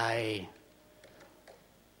today.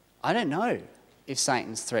 I don't know if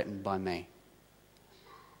Satan's threatened by me.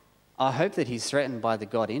 I hope that he's threatened by the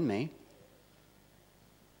God in me.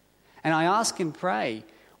 And I ask and pray,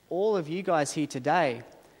 all of you guys here today,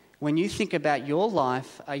 when you think about your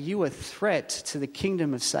life, are you a threat to the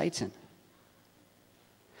kingdom of Satan?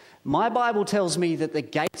 My Bible tells me that the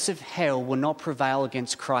gates of hell will not prevail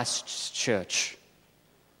against Christ's church.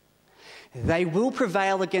 They will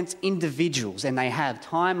prevail against individuals, and they have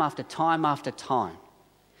time after time after time.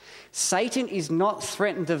 Satan is not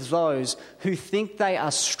threatened of those who think they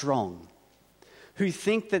are strong, who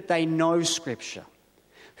think that they know Scripture,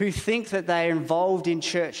 who think that they are involved in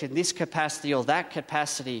church in this capacity or that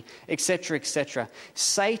capacity, etc., etc.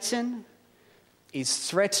 Satan is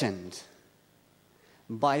threatened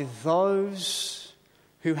by those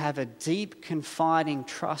who have a deep, confiding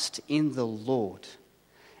trust in the Lord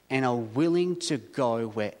and are willing to go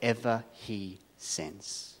wherever He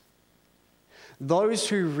sends. Those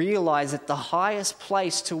who realize that the highest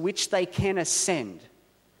place to which they can ascend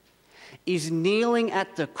is kneeling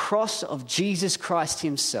at the cross of Jesus Christ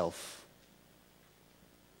Himself.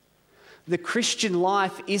 The Christian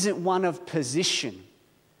life isn't one of position.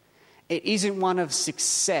 It isn't one of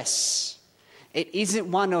success. It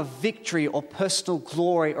isn't one of victory or personal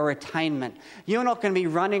glory or attainment. You're not going to be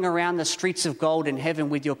running around the streets of gold in heaven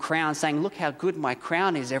with your crown saying, "Look how good my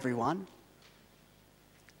crown is, everyone."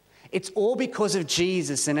 It's all because of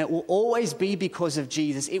Jesus, and it will always be because of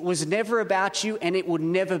Jesus. It was never about you, and it will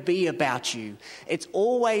never be about you. It's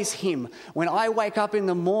always Him. When I wake up in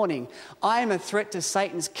the morning, I am a threat to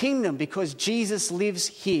Satan's kingdom because Jesus lives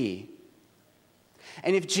here.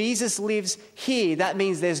 And if Jesus lives here, that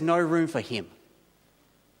means there's no room for Him.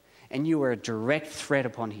 And you are a direct threat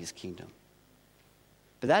upon His kingdom.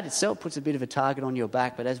 But that itself puts a bit of a target on your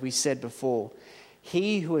back. But as we said before,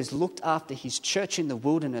 He who has looked after His church in the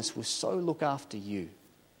wilderness will so look after you.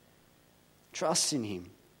 Trust in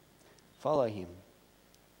Him. Follow Him.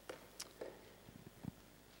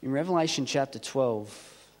 In Revelation chapter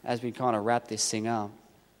 12, as we kind of wrap this thing up,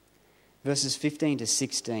 verses 15 to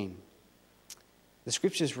 16, the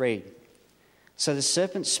scriptures read, "So the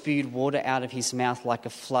serpent spewed water out of his mouth like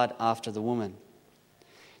a flood after the woman,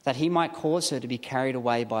 that he might cause her to be carried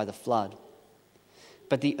away by the flood.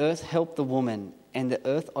 But the earth helped the woman, and the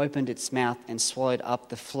earth opened its mouth and swallowed up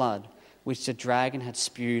the flood, which the dragon had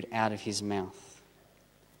spewed out of his mouth."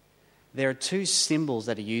 There are two symbols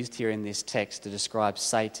that are used here in this text to describe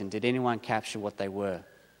Satan. Did anyone capture what they were?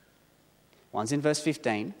 One's in verse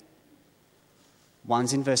 15.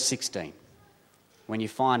 One's in verse 16. When you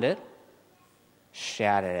find it,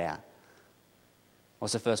 shout it out.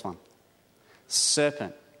 What's the first one?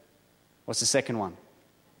 Serpent. What's the second one?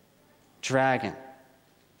 Dragon.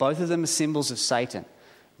 Both of them are symbols of Satan.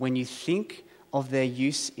 When you think of their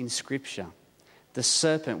use in Scripture, the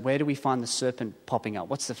serpent, where do we find the serpent popping up?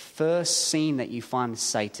 What's the first scene that you find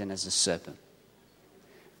Satan as a serpent?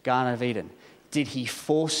 Garden of Eden. Did he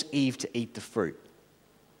force Eve to eat the fruit?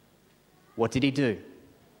 What did he do?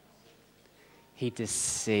 He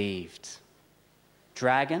deceived.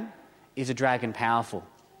 Dragon, is a dragon powerful?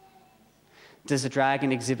 Does the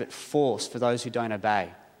dragon exhibit force for those who don't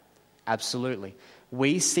obey? Absolutely.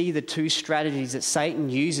 We see the two strategies that Satan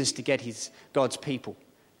uses to get God's people: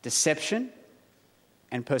 deception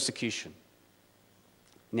and persecution.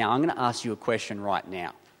 Now, I'm going to ask you a question right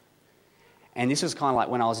now. And this was kind of like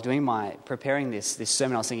when I was preparing this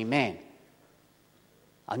sermon, I was thinking, man,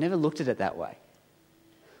 I've never looked at it that way.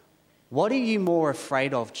 What are you more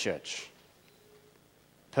afraid of, church?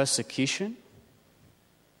 Persecution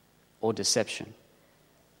or deception?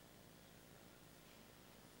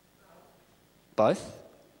 Both?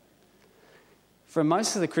 For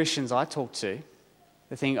most of the Christians I talk to,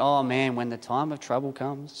 they think, oh man, when the time of trouble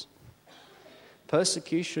comes,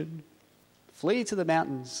 persecution, flee to the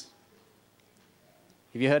mountains.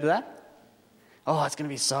 Have you heard of that? Oh, it's going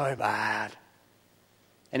to be so bad.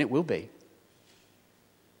 And it will be.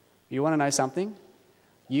 You want to know something?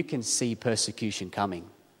 You can see persecution coming.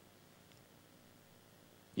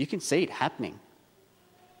 You can see it happening.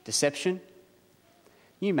 Deception,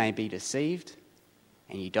 you may be deceived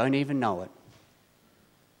and you don't even know it.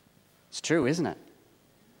 It's true, isn't it?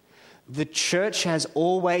 The church has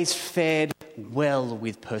always fared well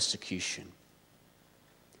with persecution.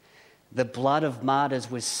 The blood of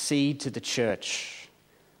martyrs was seed to the church.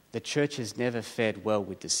 The church has never fared well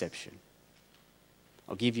with deception.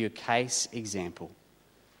 I'll give you a case example.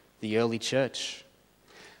 The early church.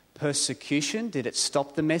 Persecution, did it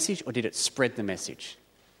stop the message or did it spread the message?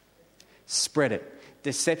 Spread it.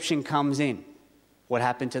 Deception comes in. What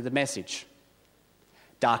happened to the message?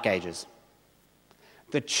 Dark Ages.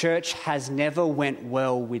 The church has never went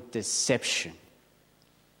well with deception.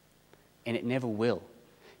 And it never will,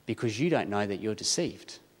 because you don't know that you're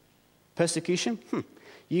deceived. Persecution?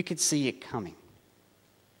 You could see it coming.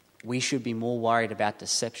 We should be more worried about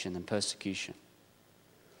deception than persecution.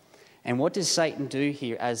 And what does Satan do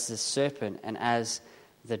here as the serpent and as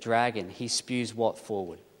the dragon? He spews what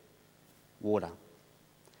forward? Water.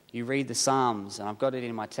 You read the Psalms, and I've got it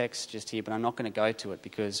in my text just here, but I'm not going to go to it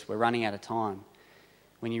because we're running out of time.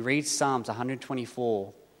 When you read Psalms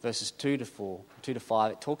 124, verses 2 to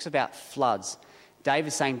 5, it talks about floods.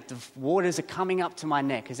 David's saying, the waters are coming up to my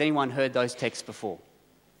neck. Has anyone heard those texts before?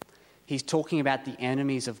 he's talking about the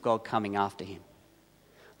enemies of God coming after him.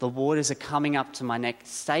 The waters are coming up to my neck.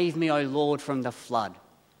 Save me, O Lord, from the flood.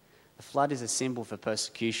 The flood is a symbol for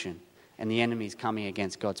persecution and the enemies coming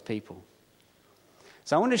against God's people.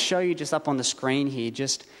 So I want to show you just up on the screen here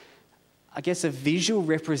just, I guess, a visual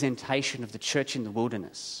representation of the church in the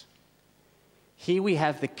wilderness. Here we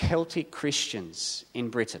have the Celtic Christians in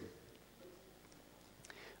Britain.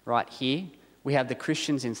 Right here, we have the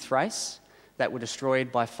Christians in Thrace that were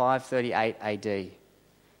destroyed by 538 AD.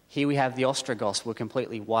 Here we have the Ostrogoths were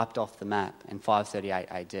completely wiped off the map in 538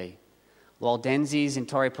 AD. Waldenses in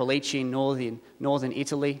Torre Pellice in northern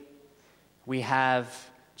Italy. We have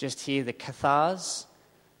just here the Cathars,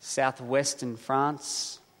 southwestern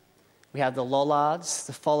France. We have the Lollards,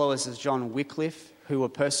 the followers of John Wycliffe, who were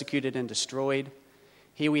persecuted and destroyed.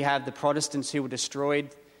 Here we have the Protestants who were destroyed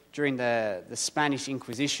during the Spanish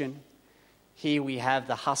Inquisition. Here we have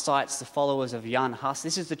the Hussites, the followers of Jan Hus.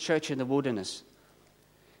 This is the church in the wilderness.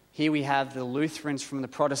 Here we have the Lutherans from the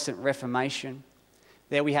Protestant Reformation.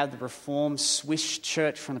 There we have the Reformed Swiss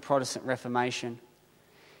church from the Protestant Reformation.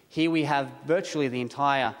 Here we have virtually the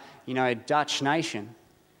entire, Dutch nation.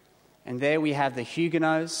 And there we have the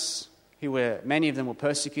Huguenots, many of them were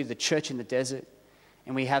persecuted, the church in the desert.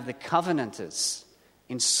 And we have the Covenanters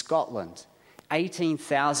in Scotland.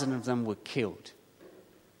 18,000 of them were killed.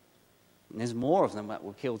 And there's more of them that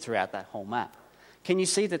were killed throughout that whole map. Can you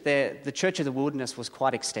see that the Church of the Wilderness was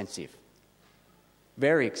quite extensive?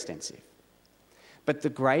 Very extensive. But the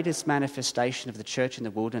greatest manifestation of the Church in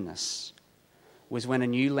the Wilderness was when a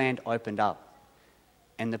new land opened up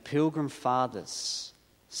and the Pilgrim Fathers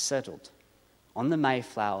settled on the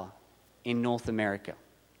Mayflower in North America.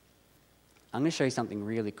 I'm going to show you something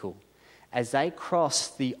really cool. As they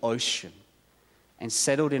crossed the ocean and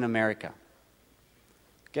settled in America,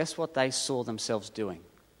 guess what they saw themselves doing?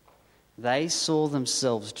 They saw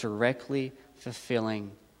themselves directly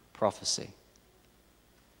fulfilling prophecy.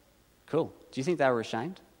 Cool. Do you think they were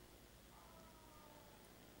ashamed?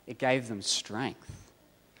 It gave them strength.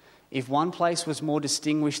 If one place was more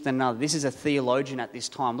distinguished than another, this is a theologian at this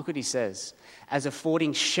time. Look what he says. As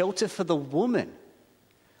affording shelter for the woman,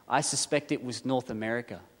 I suspect it was North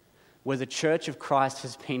America, where the Church of Christ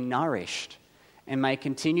has been nourished and may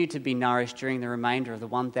continue to be nourished during the remainder of the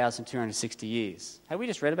 1,260 years. Have we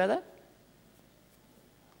just read about that?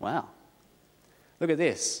 Wow. Look at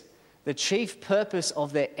this. The chief purpose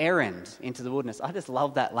of their errand into the wilderness. I just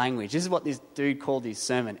love that language. This is what this dude called his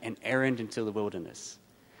sermon, an errand into the wilderness.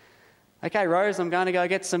 Okay, Rose, I'm going to go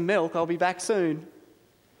get some milk. I'll be back soon.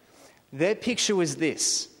 Their picture was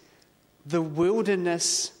this. The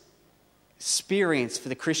wilderness experience for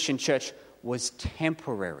the Christian church was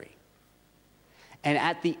temporary. And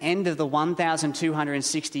at the end of the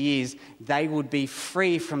 1,260 years, they would be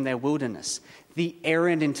free from their wilderness. The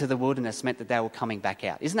errand into the wilderness meant that they were coming back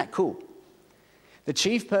out. Isn't that cool? The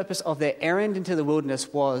chief purpose of their errand into the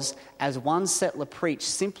wilderness was, as one settler preached,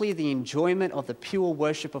 simply the enjoyment of the pure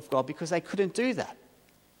worship of God, because they couldn't do that.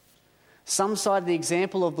 Some cite the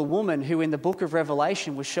example of the woman who in the book of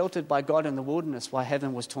Revelation was sheltered by God in the wilderness while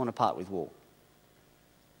heaven was torn apart with war.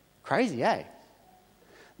 Crazy, eh?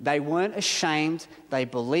 They weren't ashamed, they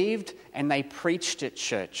believed, and they preached at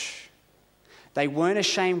church. They weren't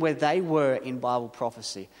ashamed where they were in Bible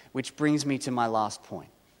prophecy, which brings me to my last point.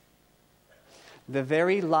 The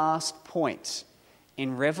very last point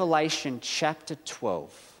in Revelation chapter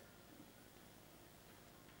 12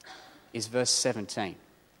 is verse 17.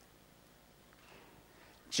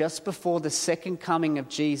 Just before the second coming of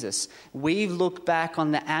Jesus, we look back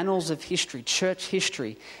on the annals of history, church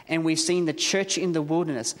history, and we've seen the church in the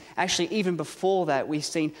wilderness. Actually, even before that, we've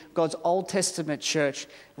seen God's Old Testament church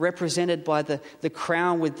represented by the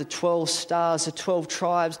crown with the 12 stars, the 12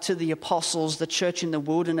 tribes, to the apostles, the church in the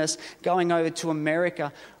wilderness, going over to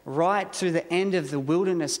America. Right to the end of the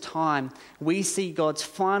wilderness time, we see God's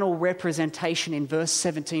final representation in verse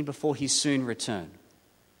 17 before his soon return.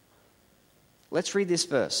 Let's read this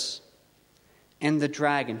verse. And the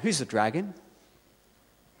dragon. Who's the dragon?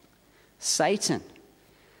 Satan.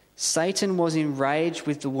 Satan was enraged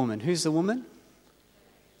with the woman. Who's the woman?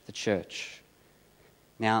 The church.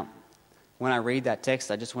 Now, when I read that text,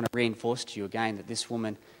 I just want to reinforce to you again that this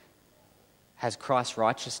woman has Christ's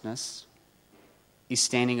righteousness, is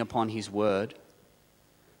standing upon his word,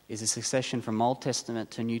 is a succession from Old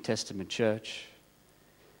Testament to New Testament church.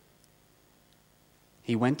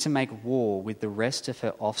 He went to make war with the rest of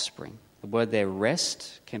her offspring. The word there,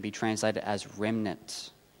 rest, can be translated as remnant,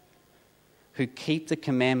 who keep the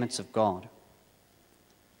commandments of God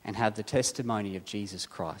and have the testimony of Jesus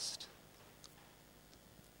Christ.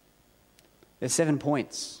 There's 7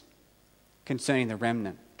 points concerning the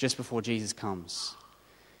remnant just before Jesus comes.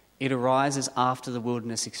 It arises after the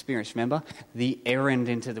wilderness experience. Remember? The errand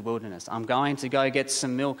into the wilderness. I'm going to go get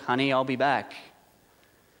some milk, honey, I'll be back.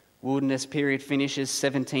 Wilderness period finishes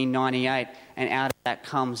 1798, and out of that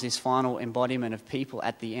comes this final embodiment of people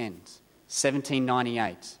at the end.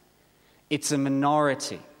 1798. It's a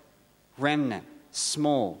minority, remnant,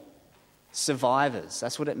 small, survivors.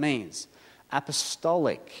 That's what it means.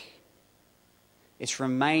 Apostolic. It's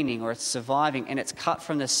remaining, or it's surviving, and it's cut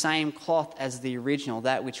from the same cloth as the original,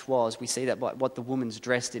 that which was. We see that by what the woman's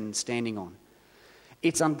dressed in and standing on.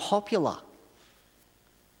 It's unpopular.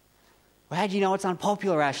 Well, how do you know it's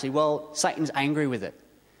unpopular, Ashley? Well, Satan's angry with it.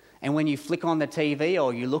 And when you flick on the TV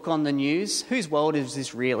or you look on the news, whose world is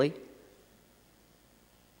this really?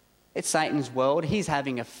 It's Satan's world. He's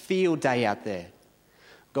having a field day out there.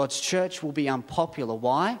 God's church will be unpopular.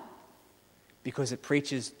 Why? Because it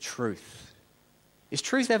preaches truth. Is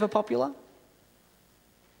truth ever popular?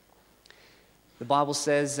 The Bible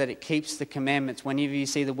says that it keeps the commandments. Whenever you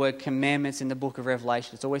see the word commandments in the book of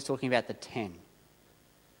Revelation, it's always talking about the 10.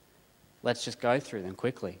 Let's just go through them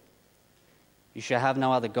quickly. You shall have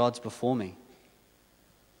no other gods before me.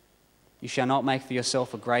 You shall not make for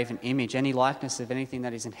yourself a graven image, any likeness of anything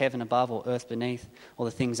that is in heaven above or earth beneath, or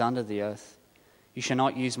the things under the earth. You shall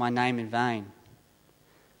not use my name in vain.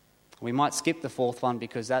 We might skip the fourth one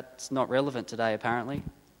because that's not relevant today, apparently.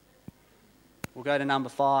 We'll go to number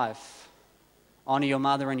 5. Honour your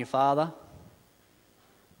mother and your father.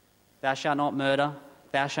 Thou shalt not murder.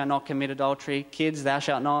 Thou shalt not commit adultery. Kids, thou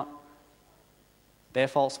shalt not bear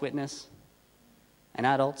false witness. And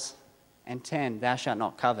adults. And 10, thou shalt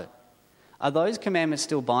not covet. Are those commandments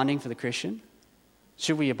still binding for the Christian?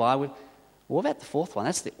 Should we abide with? What about the fourth one?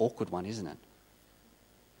 That's the awkward one, isn't it?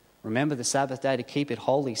 Remember the Sabbath day to keep it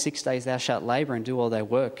holy. 6 days thou shalt labour and do all thy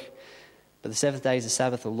work. But the 7th day is the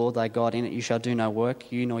Sabbath of the Lord thy God. In it you shall do no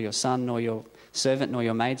work, you nor your son, nor your servant, nor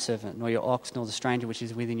your maidservant, nor your ox, nor the stranger which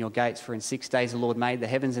is within your gates. For in 6 days the Lord made the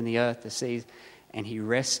heavens and the earth, the seas, and he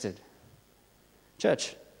rested.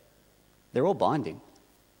 Church, they're all binding.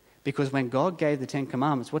 Because when God gave the 10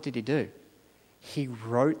 Commandments, what did he do? He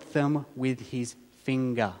wrote them with his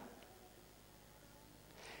finger.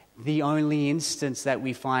 The only instance that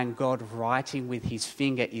we find God writing with his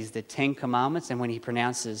finger is the 10 Commandments and when he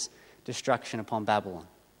pronounces destruction upon Babylon.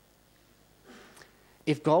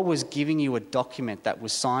 If God was giving you a document that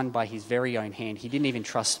was signed by his very own hand, he didn't even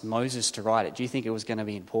trust Moses to write it. Do you think it was going to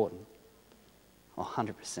be important?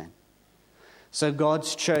 100%. So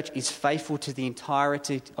God's church is faithful to the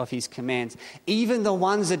entirety of his commands, even the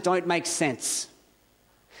ones that don't make sense.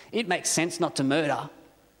 It makes sense not to murder.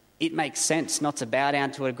 It makes sense not to bow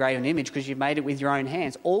down to a graven image because you've made it with your own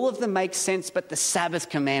hands. All of them make sense but the Sabbath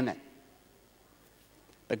commandment.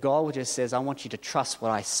 But God just says, I want you to trust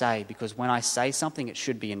what I say because when I say something, it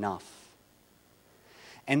should be enough.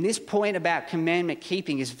 And this point about commandment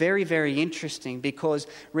keeping is very, very interesting because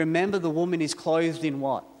remember the woman is clothed in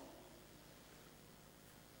what?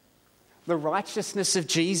 The righteousness of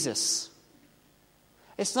Jesus.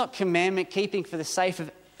 It's not commandment keeping for the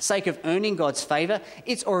sake of earning God's favour.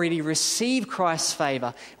 It's already received Christ's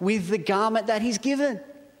favour with the garment that he's given.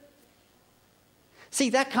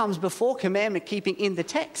 See, that comes before commandment keeping in the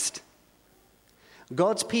text.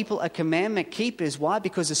 God's people are commandment keepers. Why?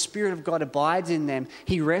 Because the Spirit of God abides in them.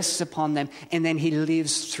 He rests upon them and then he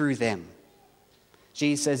lives through them.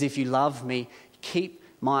 Jesus says, if you love me, keep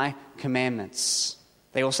my commandments.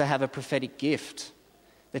 They also have a prophetic gift,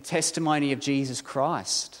 the testimony of Jesus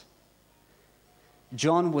Christ.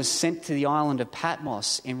 John was sent to the island of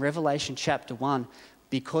Patmos in Revelation chapter 1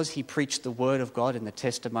 because he preached the word of God and the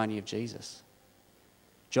testimony of Jesus.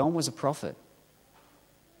 John was a prophet.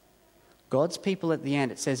 God's people at the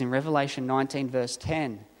end, it says in Revelation 19 verse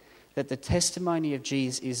 10, that the testimony of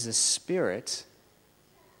Jesus is the Spirit.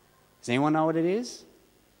 Does anyone know what it is?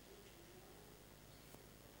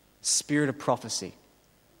 Spirit of prophecy.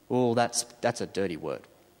 Oh, that's a dirty word.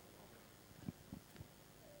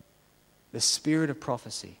 The spirit of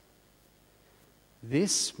prophecy.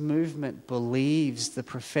 This movement believes the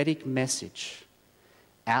prophetic message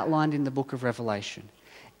outlined in the book of Revelation.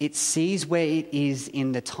 It sees where it is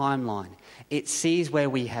in the timeline. It sees where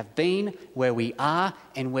we have been, where we are,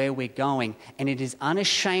 and where we're going. And it is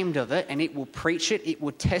unashamed of it, and it will preach it, it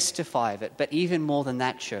will testify of it. But even more than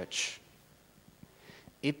that, church,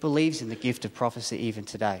 it believes in the gift of prophecy even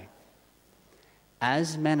today,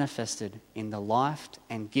 as manifested in the life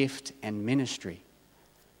and gift and ministry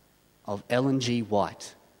of Ellen G.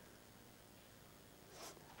 White.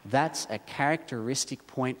 That's a characteristic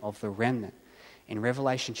point of the remnant in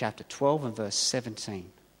Revelation chapter 12 and verse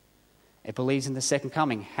 17. It believes in the second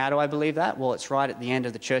coming. How do I believe that? Well, it's right at the end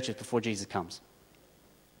of the churches before Jesus comes.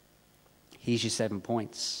 Here's your 7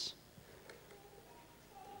 points.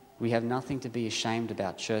 We have nothing to be ashamed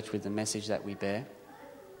about, church, with the message that we bear.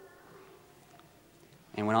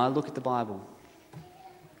 And when I look at the Bible,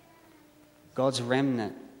 God's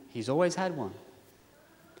remnant, he's always had one.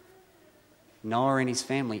 Noah and his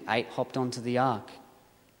family, 8 hopped onto the ark.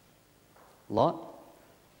 Lot?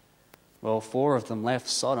 Well, 4 of them left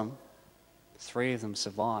Sodom. 3 of them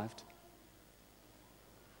survived.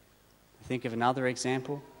 Think of another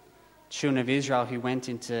example. Children of Israel who went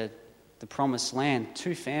into the promised land,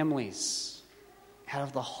 2 families out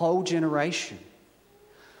of the whole generation.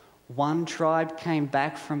 1 tribe came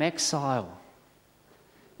back from exile.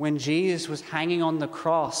 When Jesus was hanging on the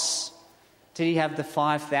cross, did he have the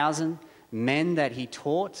 5,000 men that he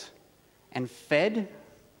taught and fed?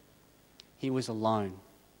 He was alone,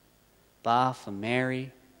 bar for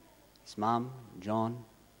Mary, his mum, John.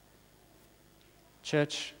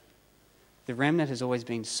 Church, the remnant has always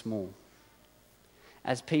been small.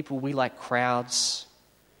 As people, we like crowds,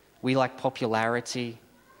 we like popularity,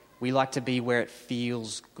 we like to be where it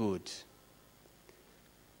feels good.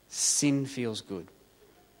 Sin feels good.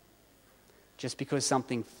 Just because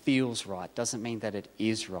something feels right doesn't mean that it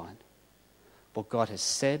is right. What God has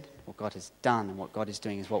said, what God has done, and what God is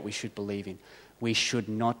doing is what we should believe in. We should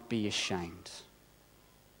not be ashamed.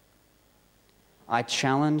 I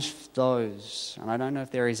challenge those, and I don't know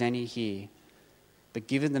if there is any here, but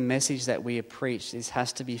given the message that we have preached, this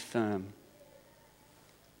has to be firm.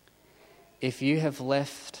 If you have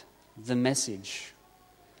left the message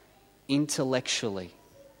intellectually,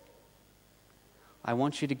 I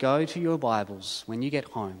want you to go to your Bibles when you get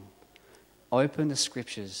home, open the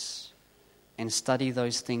Scriptures, and study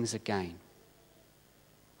those things again.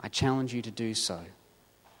 I challenge you to do so.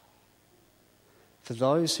 For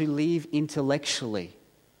those who leave intellectually,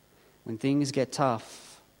 when things get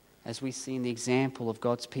tough, as we see in the example of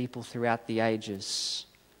God's people throughout the ages,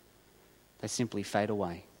 they simply fade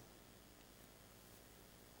away.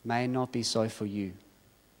 May it not be so for you.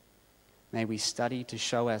 May we study to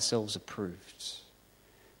show ourselves approved.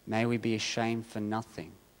 May we be ashamed for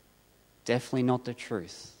nothing. Definitely not the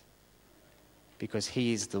truth, because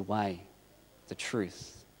He is the way, the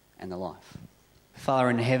truth, and the life. Father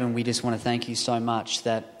in heaven, we just want to thank you so much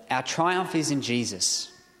that our triumph is in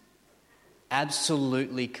Jesus.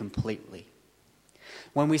 Absolutely, completely.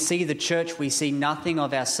 When we see the church, we see nothing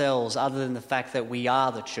of ourselves other than the fact that we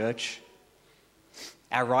are the church.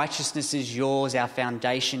 Our righteousness is yours. Our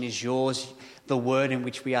foundation is yours. The word in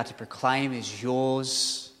which we are to proclaim is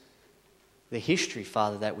yours. The history,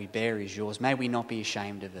 Father, that we bear is yours. May we not be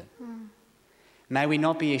ashamed of it. May we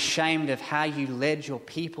not be ashamed of how you led your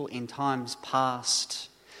people in times past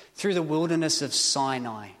through the wilderness of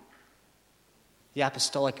Sinai, the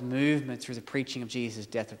apostolic movement through the preaching of Jesus'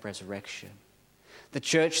 death and resurrection, the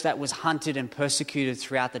church that was hunted and persecuted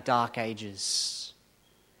throughout the dark ages.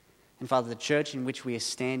 And Father, the church in which we are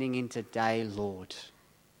standing in today, Lord,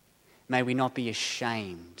 may we not be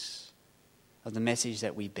ashamed of the message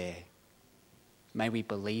that we bear. May we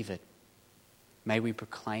believe it. May we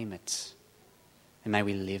proclaim it. And may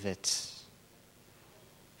we live it.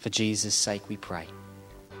 For Jesus' sake we pray.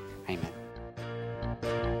 Amen.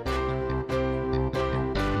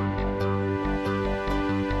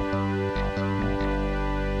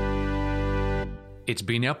 It's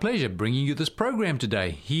been our pleasure bringing you this program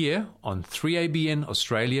today here on 3ABN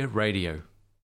Australia Radio.